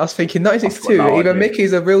 I was thinking 1962. Either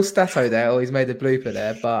Mickey's a real stato there or he's made a blooper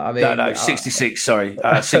there. But I mean, no, 66. Sorry,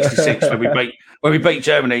 66 when we beat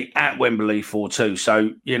Germany at Wembley 4-2.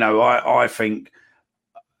 So I think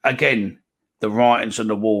again the writing's on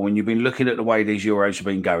the wall. When you've been looking at the way these Euros have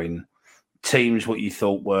been going, teams what you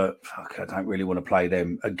thought were I don't really want to play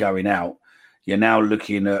them are going out. You're now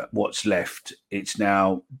looking at what's left. It's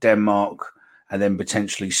now Denmark and then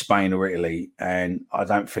potentially Spain or Italy. And I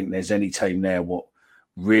don't think there's any team there what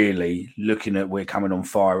really looking at we're coming on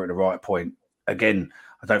fire at the right point. Again,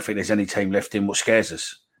 I don't think there's any team left in what scares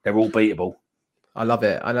us. They're all beatable. I love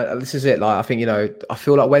it. And this is it. Like, I think, I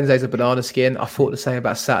feel like Wednesday's a banana skin. I thought the same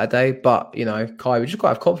about Saturday, but, Kai, we just got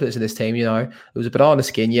to have confidence in this team. It was a banana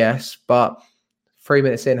skin, yes, but 3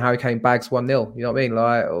 minutes in, Harry Kane bags 1-0. You know what I mean?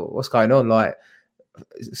 Like, what's going on? Like,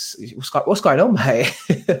 what's going on, mate?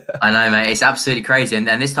 I know, mate. It's absolutely crazy. And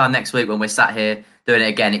this time next week, when we're sat here doing it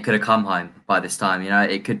again, it could have come home by this time.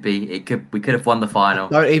 We could have won the final.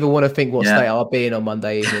 I don't even want to think what state I'll be in on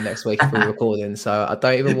Monday evening next week if we're recording. So I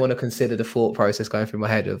don't even want to consider the thought process going through my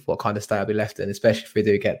head of what kind of state I'll be left in, especially if we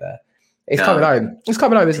do get there. It's coming home. It's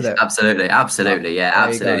coming home, isn't it? Absolutely. Yeah,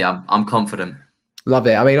 absolutely. I'm confident. Love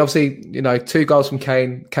it. I mean, obviously, 2 goals from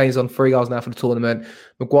Kane. Kane's on 3 goals now for the tournament.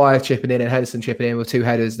 Maguire chipping in and Henderson chipping in with 2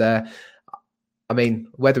 headers there. I mean,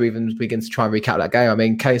 whether even begins to try and recap that game. I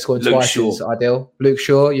mean, Kane scoring twice is ideal. Luke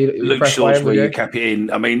Shaw, Luke Shaw's where you cap it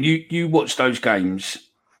in. I mean, you watch those games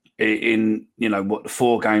in,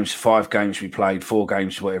 5 games we played, 4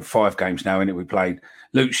 games, whatever, 5 games now, innit, we played.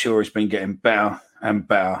 Luke Shaw has been getting better and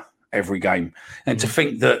better every game. And to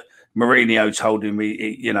think that Mourinho told him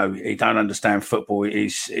he don't understand football,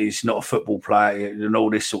 he's not a football player and all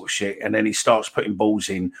this sort of shit. And then he starts putting balls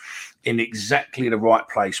in exactly the right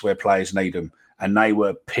place where players need them. And they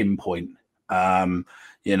were pinpoint. Those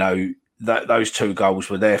 2 goals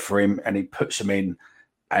were there for him and he puts them in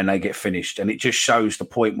and they get finished. And it just shows the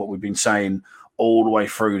point, what we've been saying all the way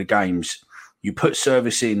through the games. You put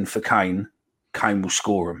service in for Kane will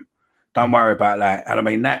score them. Don't worry about that. And I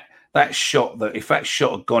mean, that shot, if that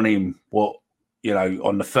shot had gone in,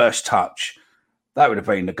 on the first touch, that would have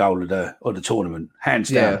been the goal of the tournament, hands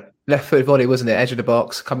down. Left-footed volley, wasn't it? Edge of the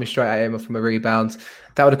box, coming straight at him from a rebound.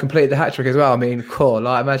 That would have completed the hat-trick as well. I mean, cool.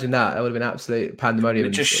 Like, imagine that. That would have been absolute pandemonium.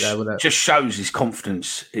 It just shows his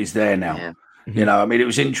confidence is there now. Yeah. Mm-hmm. I mean, it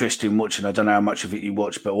was interesting watching. I don't know how much of it you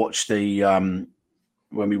watched, but watch the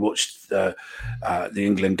when we watched the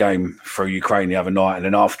England game through Ukraine the other night, and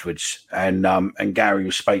then afterwards, and Gary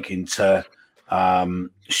was speaking to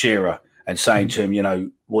Shearer and saying to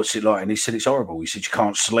him, what's it like? And he said it's horrible. He said you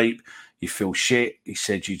can't sleep, you feel shit. He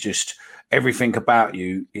said everything about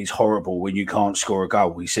you is horrible when you can't score a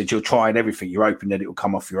goal. He said you're trying everything. You're hoping that it will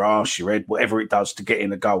come off your arse, your head, whatever it does to get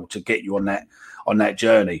in a goal, to get you on that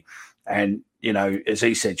journey. And as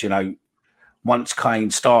he said, once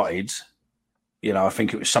Kane started, I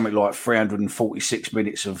think it was something like 346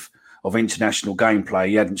 minutes of international gameplay.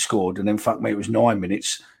 He hadn't scored, and then it was 9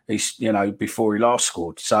 minutes. Before he last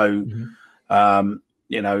scored. So, in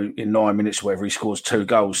 9 minutes, or whatever, he scores 2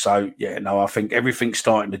 goals. So, I think everything's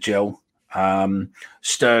starting to gel.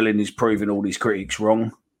 Sterling is proving all his critics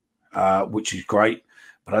wrong, which is great.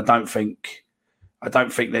 But I don't think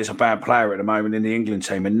there's a bad player at the moment in the England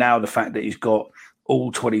team. And now the fact that he's got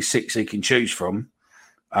all 26 he can choose from,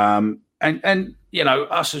 and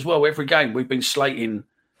us as well. Every game we've been slating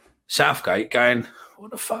Southgate, going,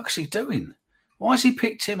 "What the fuck's he doing? Why has he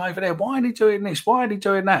picked him over there? Why are he doing this? Why are he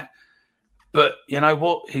doing that?" But you know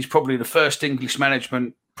what? He's probably the first English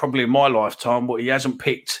management probably in my lifetime, what he hasn't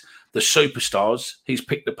picked the superstars. He's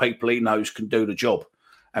picked the people he knows can do the job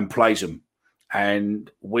and plays them. And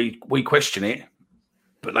we question it,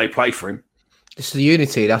 but they play for him. It's the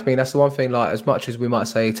unity. I mean, that's the one thing, like, as much as we might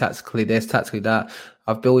say tactically this, tactically that,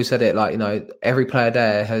 I've always said it, like, you know, every player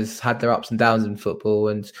there has had their ups and downs in football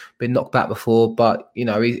and been knocked back before, but, you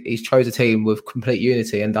know, he's chose a team with complete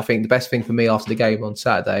unity. And I think the best thing for me after the game on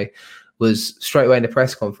Saturday was straight away in the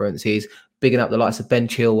press conference, he's bigging up the likes of Ben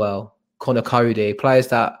Chilwell, Connor Cody, players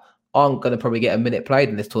that aren't going to probably get a minute played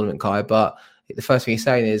in this tournament, Kai, but the first thing he's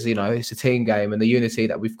saying is, you know, it's a team game and the unity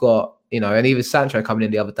that we've got, you know, and even Sancho coming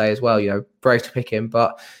in the other day as well, you know, brave to pick him,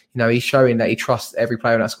 but, you know, he's showing that he trusts every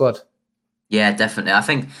player in that squad. Yeah, definitely. I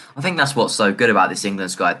think that's what's so good about this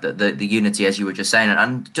England squad, the unity, as you were just saying,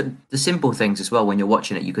 and the simple things as well. When you're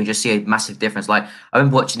watching it, you can just see a massive difference. Like, I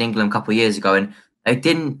remember watching England a couple of years ago, and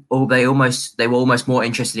they were almost more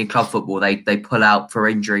interested in club football. They pull out for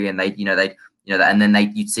injury, and and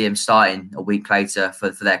then you'd see them starting a week later for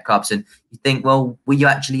their clubs, and you think, well, were you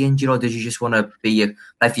actually injured, or did you just want to play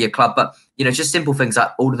for your club? But, you know, just simple things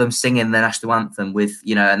like all of them singing the national anthem with,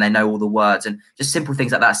 you know, and they know all the words, and just simple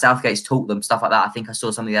things like that. Southgate's taught them stuff like that. I think I saw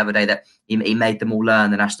something the other day that he made them all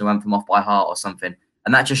learn the national anthem off by heart or something,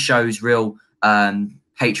 and that just shows real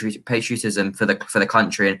patriotism for the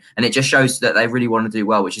country, and it just shows that they really want to do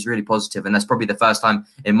well, which is really positive. And that's probably the first time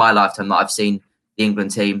in my lifetime that I've seen the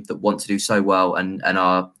England team that want to do so well and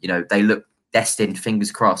are, you know, they look destined,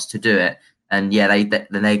 fingers crossed, to do it. And yeah,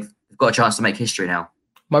 they've got a chance to make history now.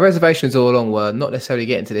 My reservations all along were not necessarily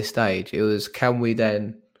getting to this stage. It was, can we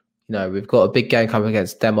then, you know, we've got a big game coming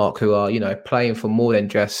against Denmark, who are, you know, playing for more than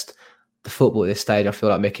just the football at this stage. I feel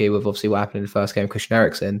like, Mickey, with obviously what happened in the first game, Christian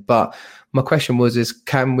Eriksen. But my question is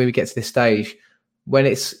can we get to this stage when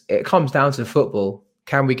it comes down to the football?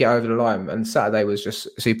 Can we get over the line? And Saturday was just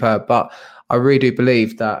superb. But I really do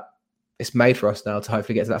believe that it's made for us now to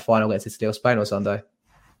hopefully get to that final against Italy or Spain on Sunday.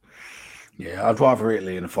 Yeah, I'd rather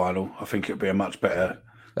Italy in the final. I think it would be a much better.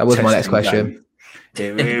 That was my next question.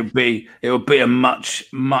 It would be a much,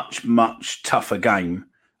 much, much tougher game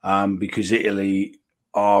because Italy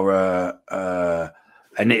are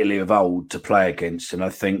an Italy of old to play against, and I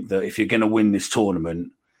think that if you're going to win this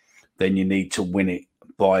tournament, then you need to win it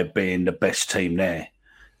by being the best team there.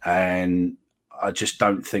 And I just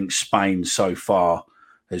don't think Spain so far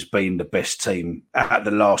has been the best team at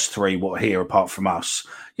the last three, here apart from us,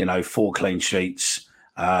 you know, 4 clean sheets.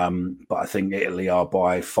 But I think Italy are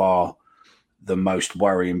by far the most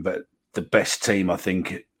worrying, but the best team, I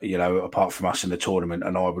think, you know, apart from us in the tournament.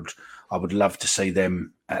 And I would love to see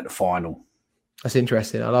them at the final. That's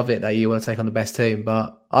interesting. I love it that you want to take on the best team,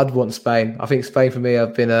 but I'd want Spain. I think Spain for me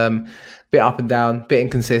have been a bit up and down, a bit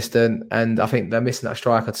inconsistent, and I think they're missing that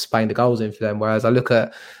striker to Spain the goals in for them. Whereas I look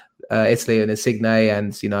at Italy and Insigne,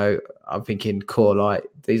 and, you know, I'm thinking, cool, like,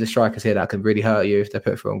 these are strikers here that can really hurt you if they're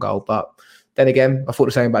put through on goal. But then again, I thought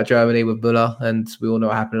the same about Germany with Müller, and we all know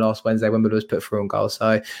what happened last Wednesday when Müller was put through on goal.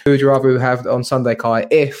 So who would you rather have on Sunday, Kai,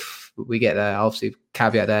 if we get there? Obviously,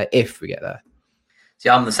 caveat there, if we get there. See,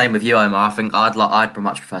 I'm the same with you, Omar. I think I'd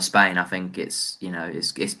much prefer Spain. I think it's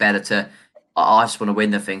better to. I just want to win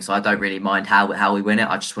the thing, so I don't really mind how we win it.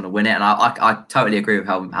 I just want to win it, and I totally agree with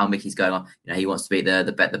how Mickey's going on. You know, he wants to beat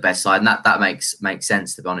the best side, and that makes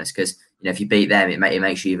sense, to be honest. Because, you know, if you beat them, it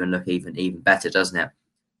makes you even look even better, doesn't it?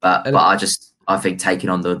 But I think taking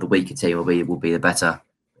on the weaker team will be the better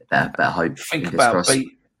hope. Think about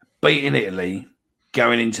beating Italy,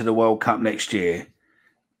 going into the World Cup next year,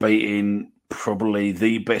 beating probably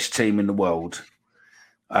the best team in the world,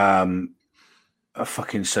 are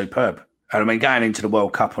fucking superb. And I mean, going into the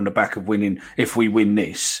World Cup on the back of winning, if we win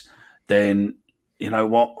this, then, you know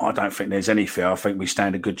what? I don't think there's any fear. I think we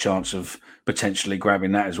stand a good chance of potentially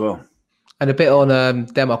grabbing that as well. And a bit on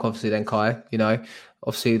Denmark, obviously, then, Kai, you know,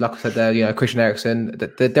 obviously, like I said there, you know, Christian Eriksen,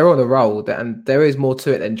 they're on the roll, and there is more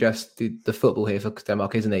to it than just the football here for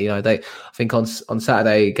Denmark, isn't it? You know, I think on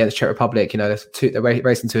Saturday against Czech Republic, you know, they're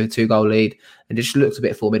racing to a 2-goal lead, and it just looks a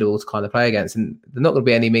bit formidable to kind of play against. And they're not going to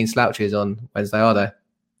be any mean slouches on Wednesday, are they?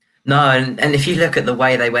 No, and if you look at the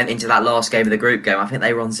way they went into that last game of the group game, I think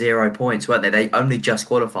they were on 0 points, weren't they? They only just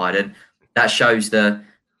qualified, and that shows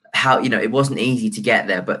how, you know, it wasn't easy to get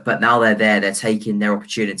there, but now they're there, they're taking their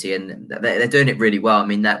opportunity, and they're doing it really well. I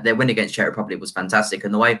mean, their win against Czech Republic was fantastic,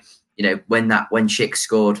 and the way, you know, when Schick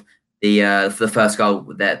scored for the first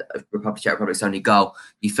goal, Czech Republic's only goal,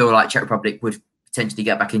 you feel like Czech Republic would potentially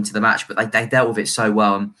get back into the match, but they dealt with it so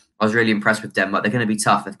well, and I was really impressed with Denmark. They're going to be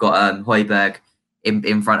tough. They've got Højbjerg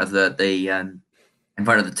in front of the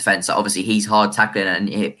defence. So obviously he's hard tackling, and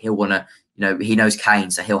he'll want to, you know, he knows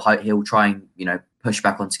Kane, so he'll try and, you know, push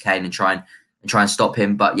back onto Kane and try and and try and stop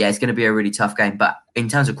him. But yeah, it's going to be a really tough game. But in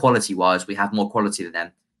terms of quality wise, we have more quality than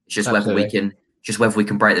them. It's just whether we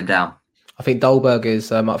can break them down. I think Dolberg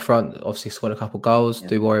is up front, obviously scored a couple of goals. Yeah.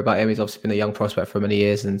 Do worry about him. He's obviously been a young prospect for many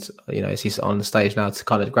years, and he's on the stage now to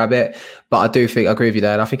kind of grab it. But I do think I agree with you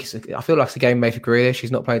there. And I feel like it's a game made for Grealish. He's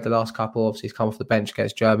not played the last couple. Obviously, he's come off the bench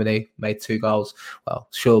against Germany, made 2 goals. Well,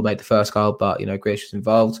 Shaw made the first goal, but Grealish was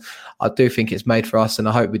involved. I do think it's made for us, and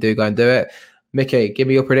I hope we do go and do it. Mickey, give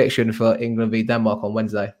me your prediction for England v Denmark on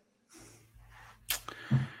Wednesday.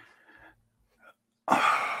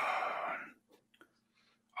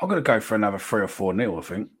 I'm going to go for another 3 or 4-0, I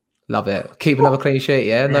think. Love it. Keep another clean sheet,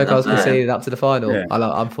 yeah? No goals conceded up to the final. Yeah.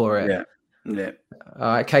 I'm for it. Yeah. All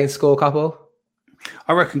right, Kane score a couple?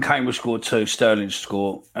 I reckon Kane will score 2, Sterling will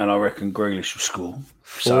score, and I reckon Grealish will score.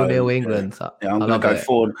 4-0 England. I'm going to go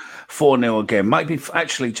 4-0 again. Maybe,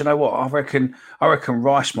 actually, do you know what? I reckon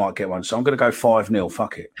Rice might get one, so I'm going to go 5-0.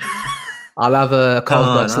 Fuck it. I'll have a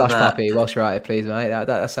Carlsberg slush puppy whilst you're at it, please, mate.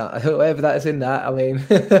 That sounds, whoever that is in that.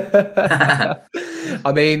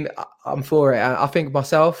 I mean, I'm for it. I think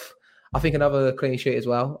another clean sheet as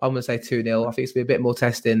well. I'm going to say 2-0. I think it's going to be a bit more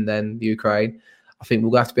testing than Ukraine. I think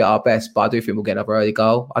we'll have to be at our best, but I do think we'll get another early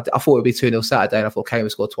goal. I thought it would be 2-0 Saturday, and I thought Kane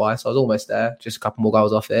would score twice. I was almost there, just a couple more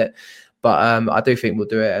goals off it. But I do think we'll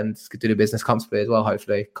do it and do the business comfortably as well,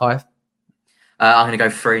 hopefully. Kai? I'm going to go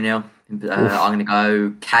 3-0. I'm going to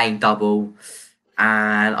go Kane double,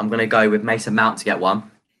 and I'm going to go with Mason Mount to get one.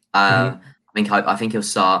 I think he'll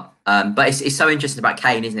start. But it's so interesting about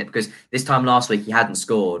Kane, isn't it? Because this time last week he hadn't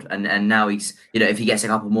scored, and now he's, if he gets a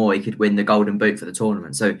couple more, he could win the Golden Boot for the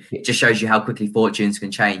tournament. So it just shows you how quickly fortunes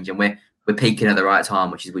can change, and we're peaking at the right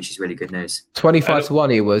time, which is really good news.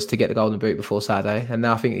 25-1 he was to get the Golden Boot before Saturday, and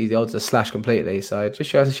now I think the odds are slashed completely. So it just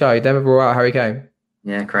shows to show you never brought out Harry Kane.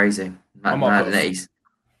 Yeah, crazy.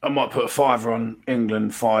 I might put a $5 on England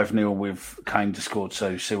 5-0 with Kane to score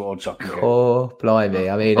 2. See what odds I can get. Oh, blimey.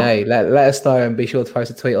 I mean, hey, let us know and be sure to post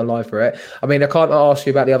a tweet online for it. I mean, I can't ask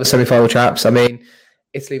you about the other semi-final chaps. I mean,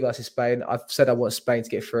 Italy versus Spain. I've said I want Spain to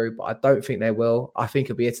get through, but I don't think they will. I think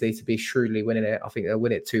it'll be Italy to be shrewdly winning it. I think they'll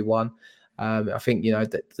win it 2-1. I think,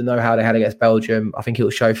 the know-how they had against Belgium, I think it will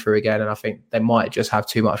show through again, and I think they might just have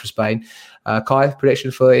too much for Spain. Kai,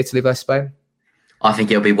 prediction for Italy versus Spain? I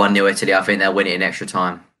think it'll be 1-0 Italy. I think they'll win it in extra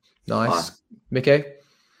time. Nice. Mickey?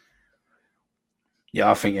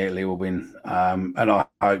 Yeah, I think Italy will win. And I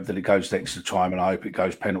hope that it goes to extra time, and I hope it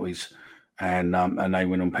goes penalties and they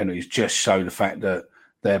win on penalties. Just show the fact that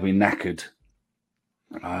they'll be knackered.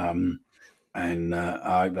 And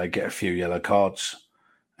I hope they get a few yellow cards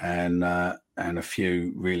and a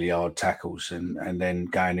few really hard tackles. And then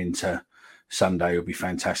going into Sunday will be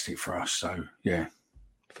fantastic for us. So, yeah.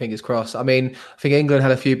 Fingers crossed. I mean, I think England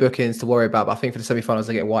had a few bookings to worry about, but I think for the semi-finals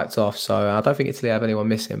they're getting wiped off. So I don't think Italy have anyone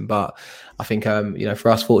missing. But I think, for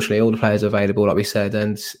us, fortunately, all the players are available, like we said,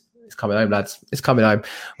 and it's coming home, lads. It's coming home.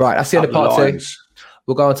 Right, that's the end of part 2.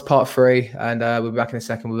 We'll go on to part 3, and we'll be back in a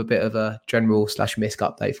second with a bit of a general/misc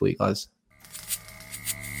update for you guys.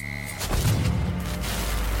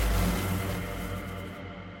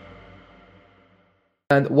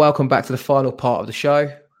 And welcome back to the final part of the show.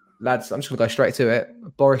 Lads, I'm just going to go straight to it.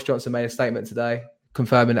 Boris Johnson made a statement today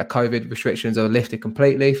confirming that COVID restrictions are lifted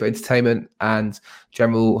completely for entertainment and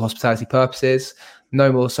general hospitality purposes.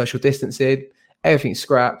 No more social distancing. Everything's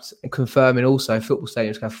scrapped, and confirming also football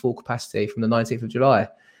stadiums can have full capacity from the 19th of July.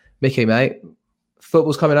 Mickey, mate,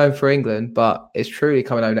 football's coming home for England, but it's truly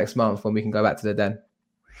coming home next month when we can go back to the den.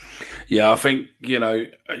 Yeah, I think,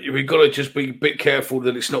 we've got to just be a bit careful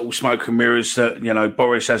that it's not all smoke and mirrors, that,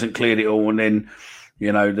 Boris hasn't cleared it all, and then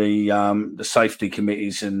the safety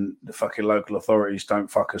committees and the fucking local authorities don't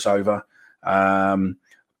fuck us over.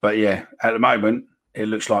 But yeah, at the moment, it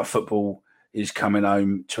looks like football is coming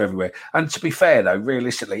home to everywhere. And to be fair, though,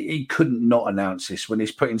 realistically, he couldn't not announce this when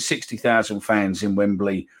he's putting 60,000 fans in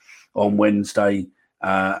Wembley on Wednesday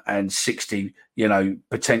and 60,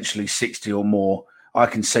 potentially 60 or more. I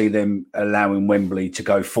can see them allowing Wembley to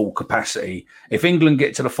go full capacity. If England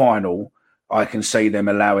get to the final, I can see them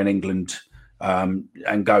allowing England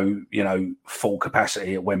and go, full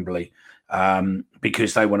capacity at Wembley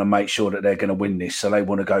because they want to make sure that they're going to win this. So they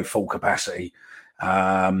want to go full capacity.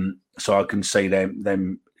 So I can see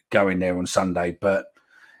them going there on Sunday, but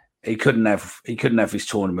he couldn't have his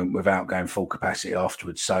tournament without going full capacity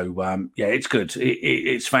afterwards. So yeah, it's good.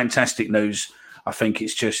 It's fantastic news. I think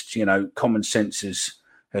it's just, common sense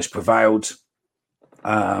has prevailed.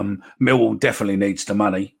 Millwall definitely needs the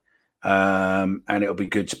money. And it'll be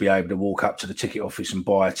good to be able to walk up to the ticket office and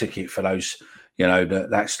buy a ticket for those,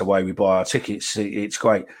 that's the way we buy our tickets. It's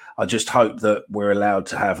great. I just hope that we're allowed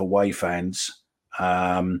to have away fans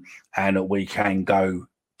and that we can go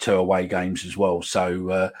to away games as well.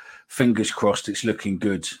 So fingers crossed, it's looking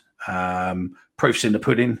good. Proof's in the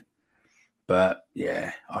pudding, but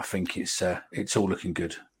yeah, I think it's all looking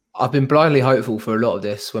good. I've been blindly hopeful for a lot of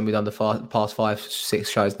this when we've done the past 5-6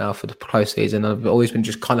 shows now for the close season. I've always been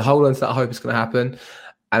just kind of holding on to that hope it's going to happen.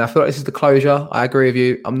 And I feel like this is the closure. I agree with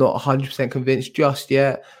you. I'm not 100% convinced just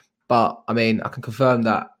yet. But, I mean, I can confirm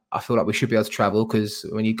that I feel like we should be able to travel, because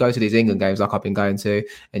when you go to these England games like I've been going to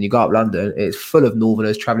and you go up London, it's full of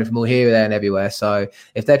Northerners travelling from all here, there and everywhere. So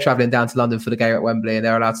if they're travelling down to London for the game at Wembley and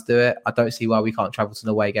they're allowed to do it, I don't see why we can't travel to an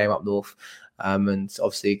away game up north. And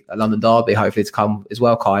obviously a London derby, hopefully to come as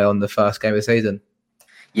well, Kai, on the first game of the season.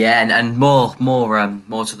 Yeah, and more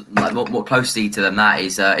closely to than that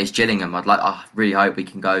is Gillingham. I really hope we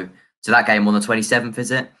can go to that game on the 27th.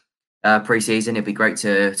 Is it pre-season? It'd be great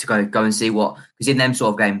to go and see what, because in them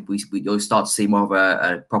sort of game you'll start to see more of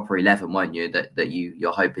a proper 11, won't you? That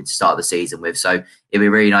you're hoping to start the season with. So it'd be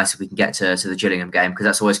really nice if we can get to the Gillingham game, because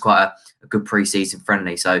that's always quite a good pre-season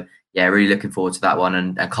friendly. So yeah, really looking forward to that one,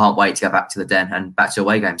 and can't wait to get back to the Den and back to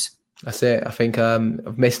away games. That's it. I think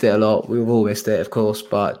I've missed it a lot. We've all missed it, of course,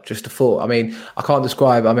 but just a thought. I mean, I can't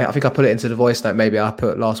describe. I mean, I think I put it into the voice note. Maybe I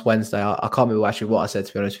put last Wednesday. I can't remember actually what I said,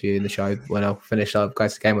 to be honest with you, in the show when I finished. I'll go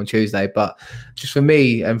to the game on Tuesday. But just for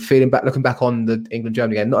me, and looking back on the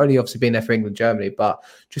England-Germany game, not only obviously being there for England-Germany, but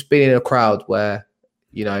just being in a crowd where,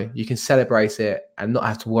 you know, you can celebrate it and not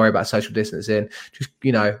have to worry about social distancing. Just,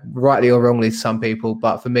 you know, rightly or wrongly to some people,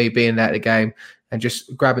 but for me, being there at the game and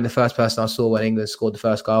just grabbing the first person I saw when England scored the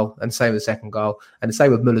first goal, and the same with the second goal, and the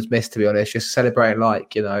same with Muller's miss, to be honest, just celebrating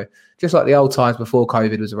like, you know, just like the old times before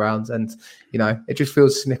COVID was around. And, you know, it just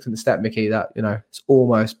feels a significant step, Mickey, that, you know, it's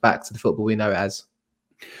almost back to the football we know it as.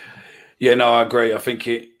 Yeah, no, I agree. I think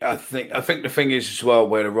the thing is as well,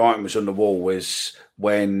 where the writing was on the wall was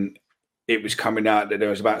when it was coming out that there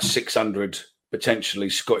was about 600 potentially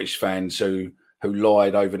Scottish fans who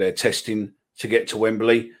lied over their testing to get to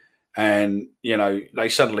Wembley. And, you know, they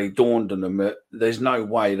suddenly dawned on them that there's no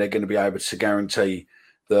way they're going to be able to guarantee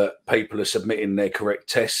that people are submitting their correct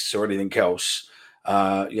tests or anything else.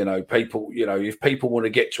 You know, if people want to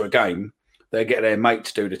get to a game, they get their mate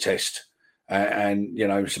to do the test and, you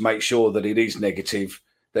know, to make sure that it is negative.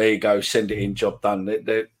 There you go, send it in, job done.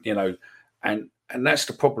 You know, and that's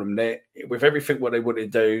the problem there with everything what they want to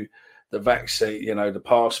do, the vaccine, you know, the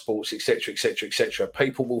passports, etc.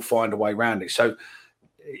 People will find a way around it. So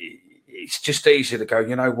it's just easier to go,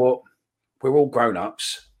 you know what, we're all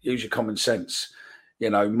grown-ups, use your common sense.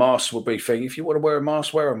 You know, masks will be thing. If you want to wear a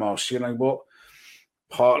mask, wear a mask. You know what,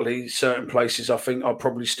 partly certain places I think I'll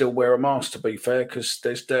probably still wear a mask, to be fair, because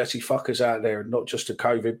there's dirty fuckers out there, not just the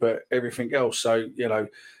COVID, but everything else. So, you know,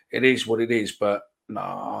 it is what it is. But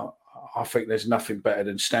no, I think there's nothing better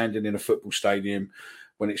than standing in a football stadium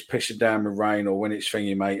when it's pissing down with rain or when it's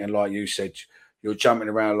thingy, mate. And like you said, you're jumping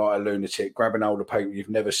around like a lunatic, grabbing hold of people you've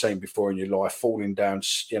never seen before in your life, falling down,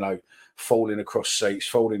 you know, falling across seats,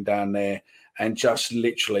 falling down there, and just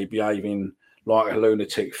literally behaving like a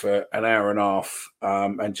lunatic for an hour and a half,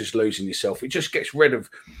 and just losing yourself. It just gets rid of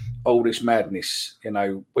all this madness. You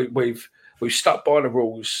know, we've stuck by the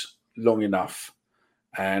rules long enough,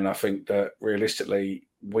 and I think that realistically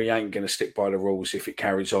we ain't going to stick by the rules if it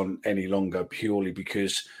carries on any longer, purely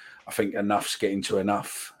because I think enough's getting to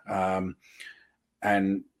enough.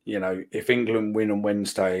 And, you know, if England win on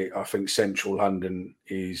Wednesday, I think central London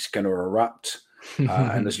is going to erupt.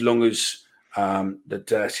 And as long as the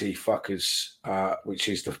dirty fuckers, which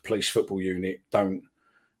is the police football unit, don't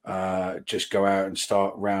just go out and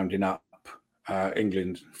start rounding up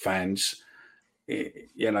England fans,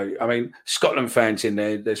 you know, I mean, Scotland fans in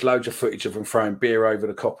there, there's loads of footage of them throwing beer over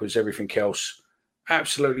the coppers, everything else.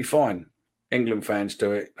 Absolutely fine. England fans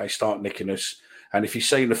do it. They start nicking us. And if you've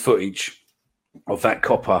seen the footage of that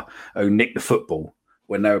copper who nicked the football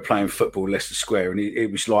when they were playing football Leicester Square, and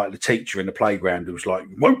it was like the teacher in the playground who was like,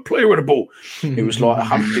 "You won't play with the ball." It was like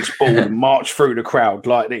humped this ball and marched through the crowd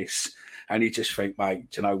like this. And you just think, mate,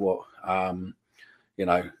 do you know what? You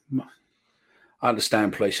know, I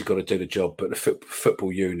understand police have got to do the job, but the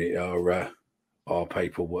football unit are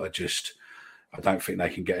people that are just, I don't think they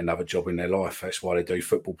can get another job in their life. That's why they do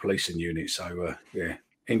football policing units. So, yeah.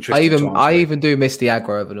 I even do miss the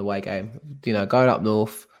aggro of an away game. You know, going up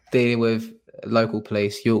north, dealing with local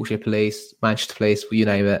police, Yorkshire police, Manchester police, you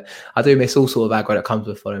name it. I do miss all sort of aggro that comes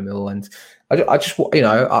with following Mill, and I just, you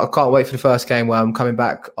know, I can't wait for the first game where I'm coming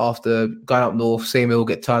back after going up north, seeing Mill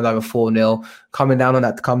get turned over 4-0, coming down on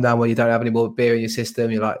that to come down where you don't have any more beer in your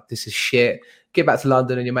system. You're like, this is shit. get back to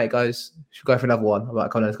London and your mate goes, should we go for another one? I'm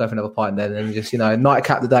like, come on, let's go for another pint then. And just,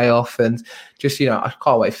 nightcap the day off and just, I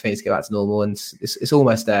can't wait for things to get back to normal. And it's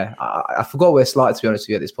almost there. I forgot what it's like, to be honest with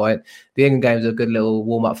you, at this point. The England games are a good little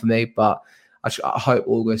warm-up for me, but I hope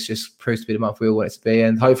August just proves to be the month we all want it to be.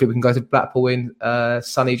 And hopefully we can go to Blackpool in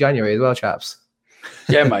sunny January as well, chaps.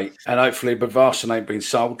 Yeah, mate. And hopefully Budvarsson ain't been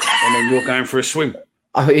sold and then you're going for a swim.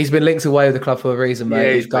 He's been linked away with the club for a reason, mate.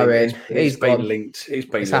 Yeah, he's going. He's been linked.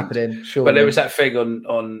 It's happening. Sure. But there was that thing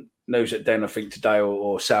on News at Den, I think today,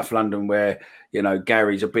 or South London, where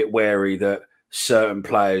Gary's a bit wary that certain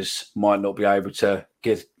players might not be able to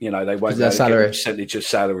get. They won't get a percentage of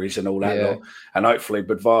salaries and all that lot. And hopefully,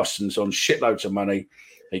 Budvarsson's on shitloads of money.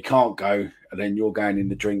 He can't go, and then you're going in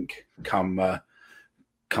the drink. Come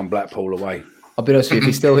Blackpool away. I'll be honest with you, if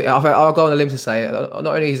he's still, I'll go on a limb to say, not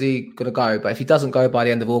only is he going to go, but if he doesn't go by the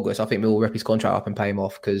end of August, I think we'll rip his contract up and pay him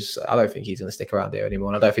off, because I don't think he's going to stick around here anymore.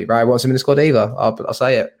 And I don't think Barry wants him in the squad either. I'll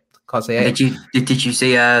say it. Can't say it. Did you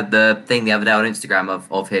see the thing the other day on Instagram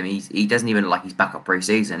of him? He doesn't even look like he's back up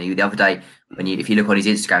pre-season. The other day, if you look on his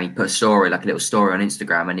Instagram, he put a story, like a little story on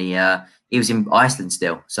Instagram, and he was in Iceland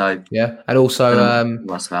still. So yeah, and also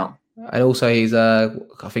what's about. And also, he's I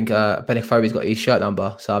think Benik Fobi's got his shirt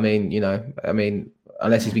number. So I mean,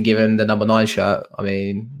 unless he's been given the number 9 shirt, I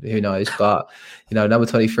mean, who knows? But number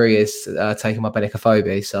 23 is taking my Benik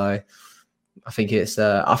Fobi. So I think it's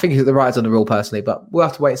the rights on the rule personally, but we'll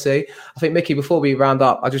have to wait and see. I think, Mickey, before we round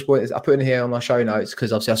up, I put in here on my show notes,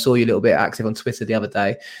 because obviously I saw you a little bit active on Twitter the other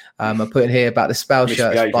day. I put in here about the Spell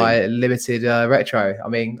shirts by Limited Retro. I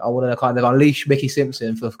mean, I want to kind of unleash Mickey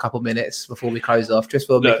Simpson for a couple of minutes before we close off, just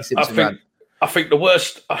for Mickey Simpson rant. I think the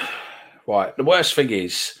worst, right? The worst thing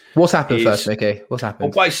is. What's happened first, Mickey? What's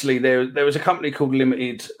happened? Well, basically, there was a company called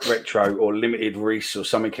Limited Retro or Limited Reese or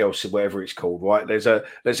something else, whatever it's called, right? There's a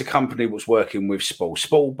company that was working with Spall.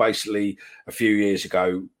 Spall basically a few years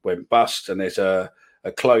ago went bust, and there's a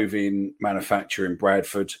clothing manufacturer in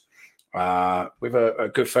Bradford with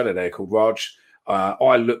a good fella there called Raj.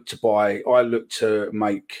 I looked to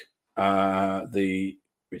make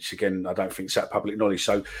which again, I don't think is that public knowledge,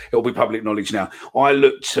 so it'll be public knowledge now. I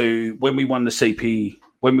looked to, when we won the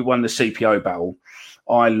CPO battle,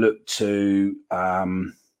 I looked to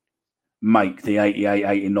make the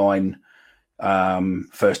 88-89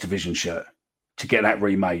 First Division shirt, to get that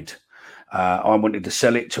remade. I wanted to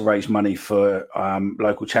sell it to raise money for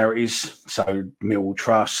local charities, so Millwall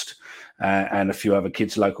Trust and a few other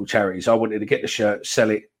kids' local charities. I wanted to get the shirt, sell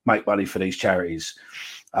it, make money for these charities.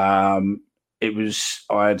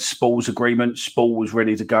 I had Spall's agreement. Spall was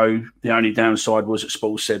ready to go. The only downside was that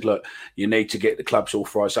Spall said, look, you need to get the club's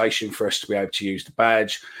authorisation for us to be able to use the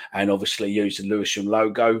badge and obviously use the Lewisham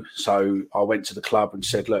logo. So I went to the club and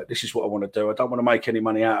said, look, this is what I want to do. I don't want to make any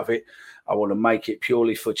money out of it. I want to make it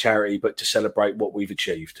purely for charity, but to celebrate what we've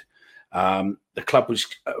achieved. The club was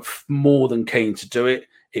more than keen to do it.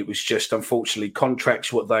 It was just, unfortunately,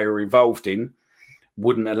 contracts, what they were involved in,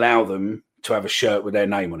 wouldn't allow them to have a shirt with their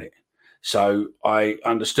name on it. So I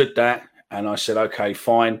understood that, and I said, okay,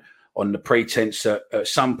 fine, on the pretense that at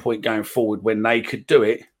some point going forward, when they could do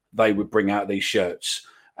it, they would bring out these shirts.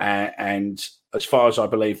 And as far as I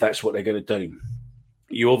believe, that's what they're going to do.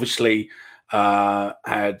 You obviously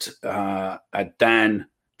had Dan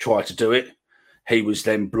try to do it. He was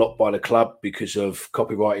then blocked by the club because of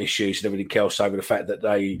copyright issues and everything else, over the fact that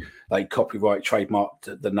they copyright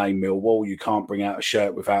trademarked the name Millwall. You can't bring out a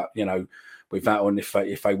shirt without, with that on. If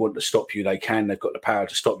they want to stop you, they can. They've got the power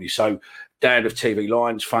to stop you. So Dan of TV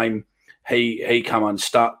Lions fame, he come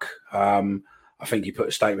unstuck. I think he put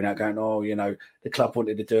a statement out going, the club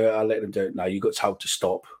wanted to do it, I'll let them do it. No, you got told to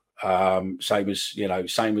stop. Same as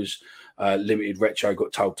Limited Retro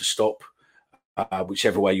got told to stop.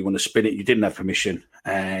 Whichever way you want to spin it, you didn't have permission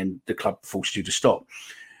and the club forced you to stop.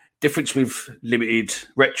 Difference with Limited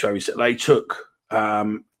Retro is that they took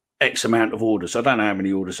X amount of orders. I don't know how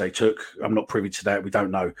many orders they took. I'm not privy to that. We don't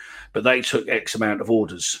know. But they took X amount of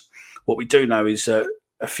orders. What we do know is that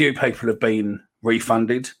a few people have been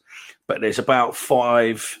refunded, but there's about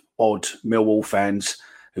 5 odd Millwall fans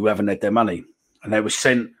who haven't had their money. And they were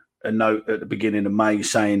sent a note at the beginning of May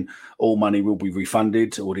saying all money will be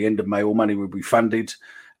refunded, or the end of May, all money will be refunded.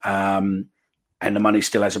 And the money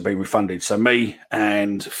still hasn't been refunded. So me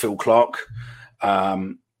and Phil Clark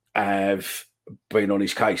have been on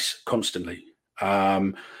his case constantly.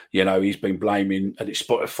 He's been blaming, and it's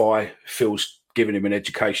Spotify. Phil's giving him an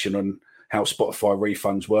education on how Spotify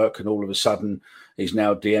refunds work, and all of a sudden he's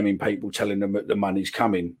now DMing people telling them that the money's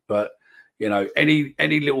coming. But any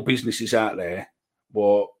little businesses out there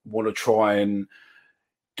want to try and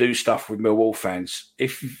do stuff with Millwall fans.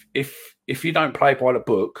 If if you don't play by the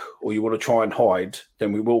book or you want to try and hide,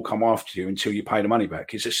 then we will come after you until you pay the money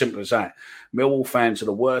back. It's as simple as that. Millwall fans are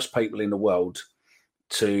the worst people in the world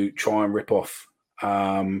to try and rip off,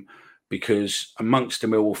 because amongst the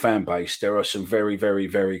Millwall fan base, there are some very, very,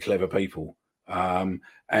 very clever people.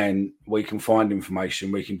 And we can find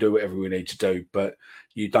information. We can do whatever we need to do, but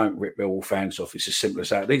you don't rip Millwall fans off. It's as simple as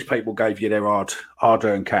that. These people gave you their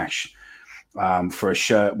hard-earned cash for a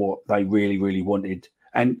shirt, what they really, really wanted.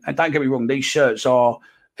 And don't get me wrong, these shirts are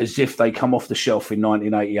as if they come off the shelf in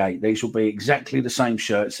 1988. These will be exactly the same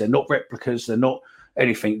shirts. They're not replicas. They're not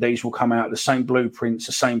anything. These will come out the same blueprints,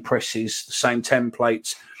 the same presses, the same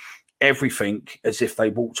templates, everything as if they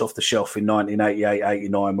walked off the shelf in 1988,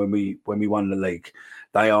 89 when we won the league.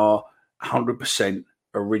 They are 100%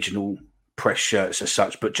 original press shirts as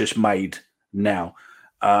such, but just made now.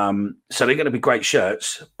 So they're going to be great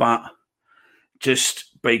shirts, but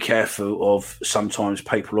just be careful of sometimes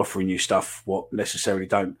people offering you stuff what necessarily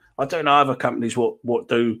don't. I don't know other companies what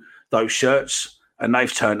do those shirts, and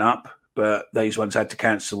they've turned up, but these ones had to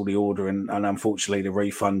cancel the order, and unfortunately the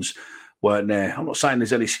refunds weren't there. I'm not saying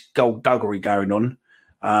there's any skullduggery going on,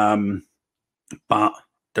 but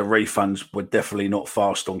the refunds were definitely not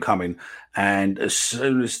fast on coming. And as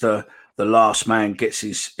soon as the last man gets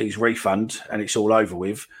his refund and it's all over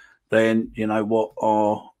with, then you know what,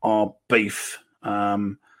 our beef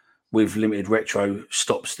with Limited Retro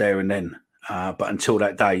stops there and then. But until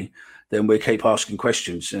that day, then we keep asking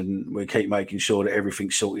questions and we keep making sure that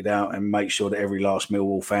everything's sorted out and make sure that every last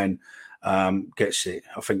Millwall fan gets it.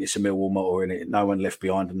 I think it's a Millwall motto in it: no one left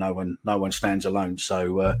behind and no one stands alone.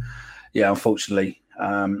 So yeah, unfortunately,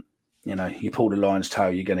 you pull the lion's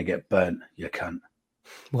tail, you're going to get burnt, you cunt.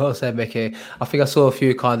 Well said, Mickey. I think I saw a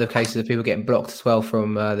few kind of cases of people getting blocked as well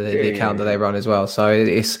from the account that they run as well. So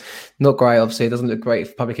it's not great. Obviously, it doesn't look great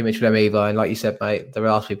for public image for them either. And like you said, mate, there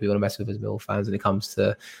are people you want to mess with as Millwall fans when it comes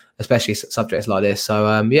to especially subjects like this.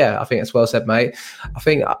 So yeah, I think it's well said, mate. I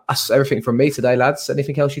think that's everything from me today, lads.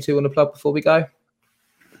 Anything else you two want to plug before we go?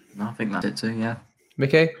 No, I think that's it too. Yeah,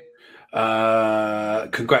 Mickey.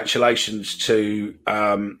 Congratulations to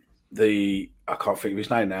I can't think of his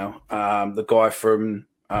name now. The guy from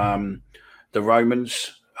the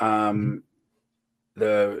Romans,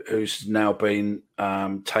 who's now been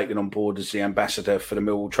taken on board as the ambassador for the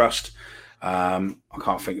Millwall Trust. I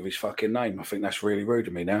can't think of his fucking name. I think that's really rude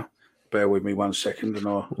of me now. Bear with me 1 second, and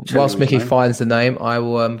I'll whilst Mickey finds the name, I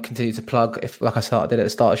will continue to plug. If, like I did at the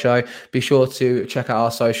start of the show, be sure to check out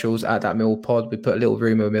our socials at That Mill Pod. We put a little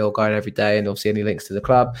rumour mill going every day, and obviously any links to the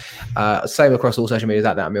club. Same across all social media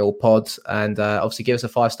at That Mill Pod, and obviously give us a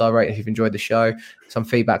 5-star rating if you've enjoyed the show. Some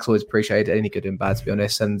feedback's always appreciated, any good and bad, to be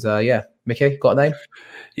honest. And yeah, Mickey, got a name?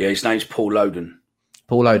 Yeah, his name's Paul Loden.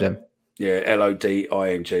 Paul Loden. Yeah, Loding,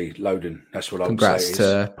 Loden. That's what I would say. Congrats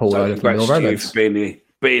to Paul Loden from Mill Romans for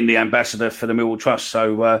being the ambassador for the Millwall Trust.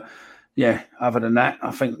 So, yeah, other than that,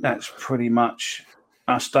 I think that's pretty much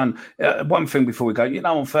us done. One thing before we go,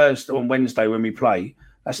 on Wednesday when we play,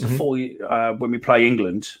 that's the 4 year, when we play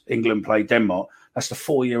England play Denmark, that's the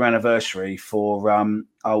 4-year anniversary for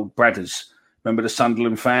old Bradders. Remember the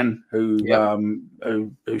Sunderland fan who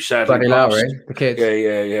sadly passed? The kids.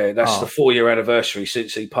 Yeah. That's the 4-year anniversary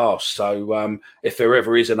since he passed. So if there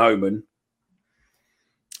ever is an omen,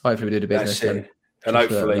 hopefully we do the business then. And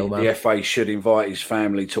hopefully the FA should invite his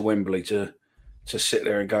family to Wembley to sit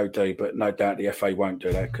there and go do. But no doubt the FA won't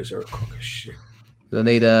do that because they're a crock of shit. They'll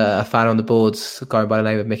need a fan on the boards going by the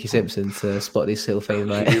name of Mickey Simpson to spot these little things,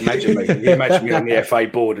 mate. Can you imagine me on the FA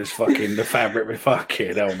board as fucking the fabric with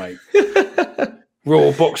fucking hell, mate.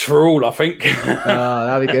 Raw box for all, I think.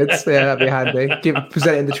 That'd be good. Yeah, that'd be handy.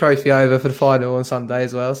 Presenting the trophy over for the final on Sunday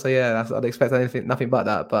as well. So yeah, I'd expect nothing but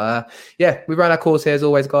that. But yeah, we ran our course here as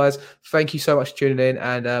always, guys. Thank you so much for tuning in,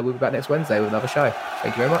 and we'll be back next Wednesday with another show.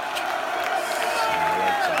 Thank you very much.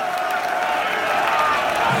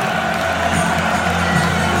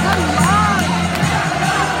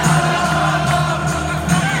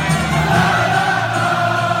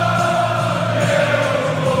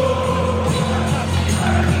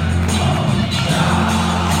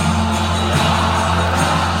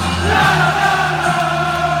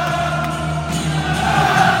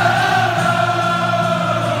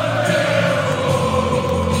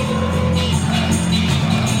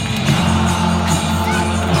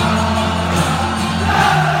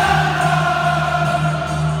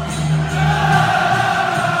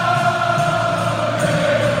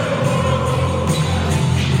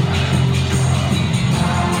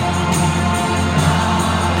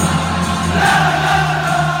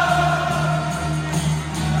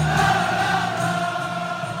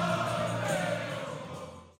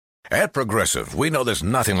 Progressive, we know there's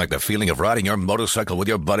nothing like the feeling of riding your motorcycle with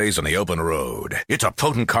your buddies on the open road. It's a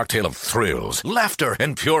potent cocktail of thrills, laughter,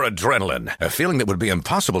 and pure adrenaline. A feeling that would be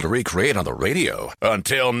impossible to recreate on the radio.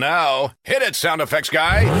 Until now. Hit it, sound effects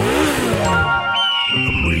guy.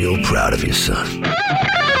 I'm real proud of you, son.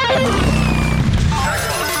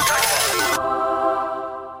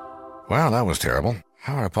 Wow, that was terrible.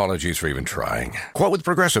 Our apologies for even trying. Quote with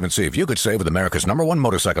Progressive and see if you could save with America's #1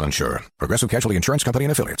 motorcycle insurer. Progressive Casualty Insurance Company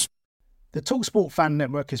and Affiliates. The TalkSport Fan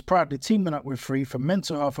Network is proudly teaming up with Free for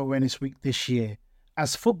Mental Health Awareness Week this year.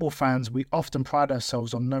 As football fans, we often pride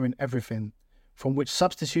ourselves on knowing everything, from which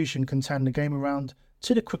substitution can turn the game around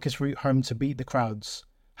to the quickest route home to beat the crowds.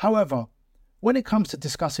 However, when it comes to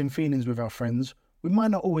discussing feelings with our friends, we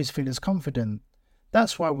might not always feel as confident.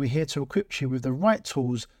 That's why we're here to equip you with the right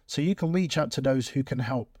tools so you can reach out to those who can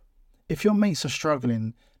help. If your mates are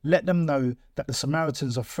struggling, let them know that the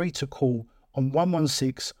Samaritans are free to call on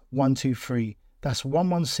 116 123. That's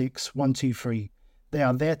 116 123. They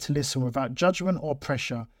are there to listen without judgment or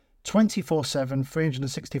pressure, 24/7,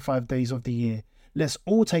 365 days of the year. Let's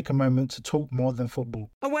all take a moment to talk more than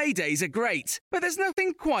football. Away days are great, but there's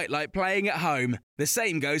nothing quite like playing at home. The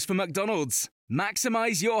same goes for McDonald's.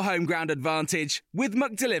 Maximise your home ground advantage with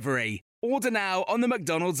McDelivery. Order now on the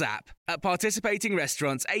McDonald's app. At participating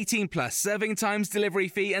restaurants, 18+, serving times, delivery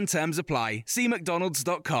fee and terms apply. See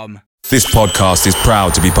mcdonalds.com. This podcast is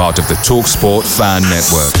proud to be part of the TalkSport Fan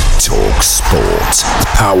Network. TalkSport.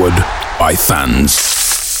 Powered by fans.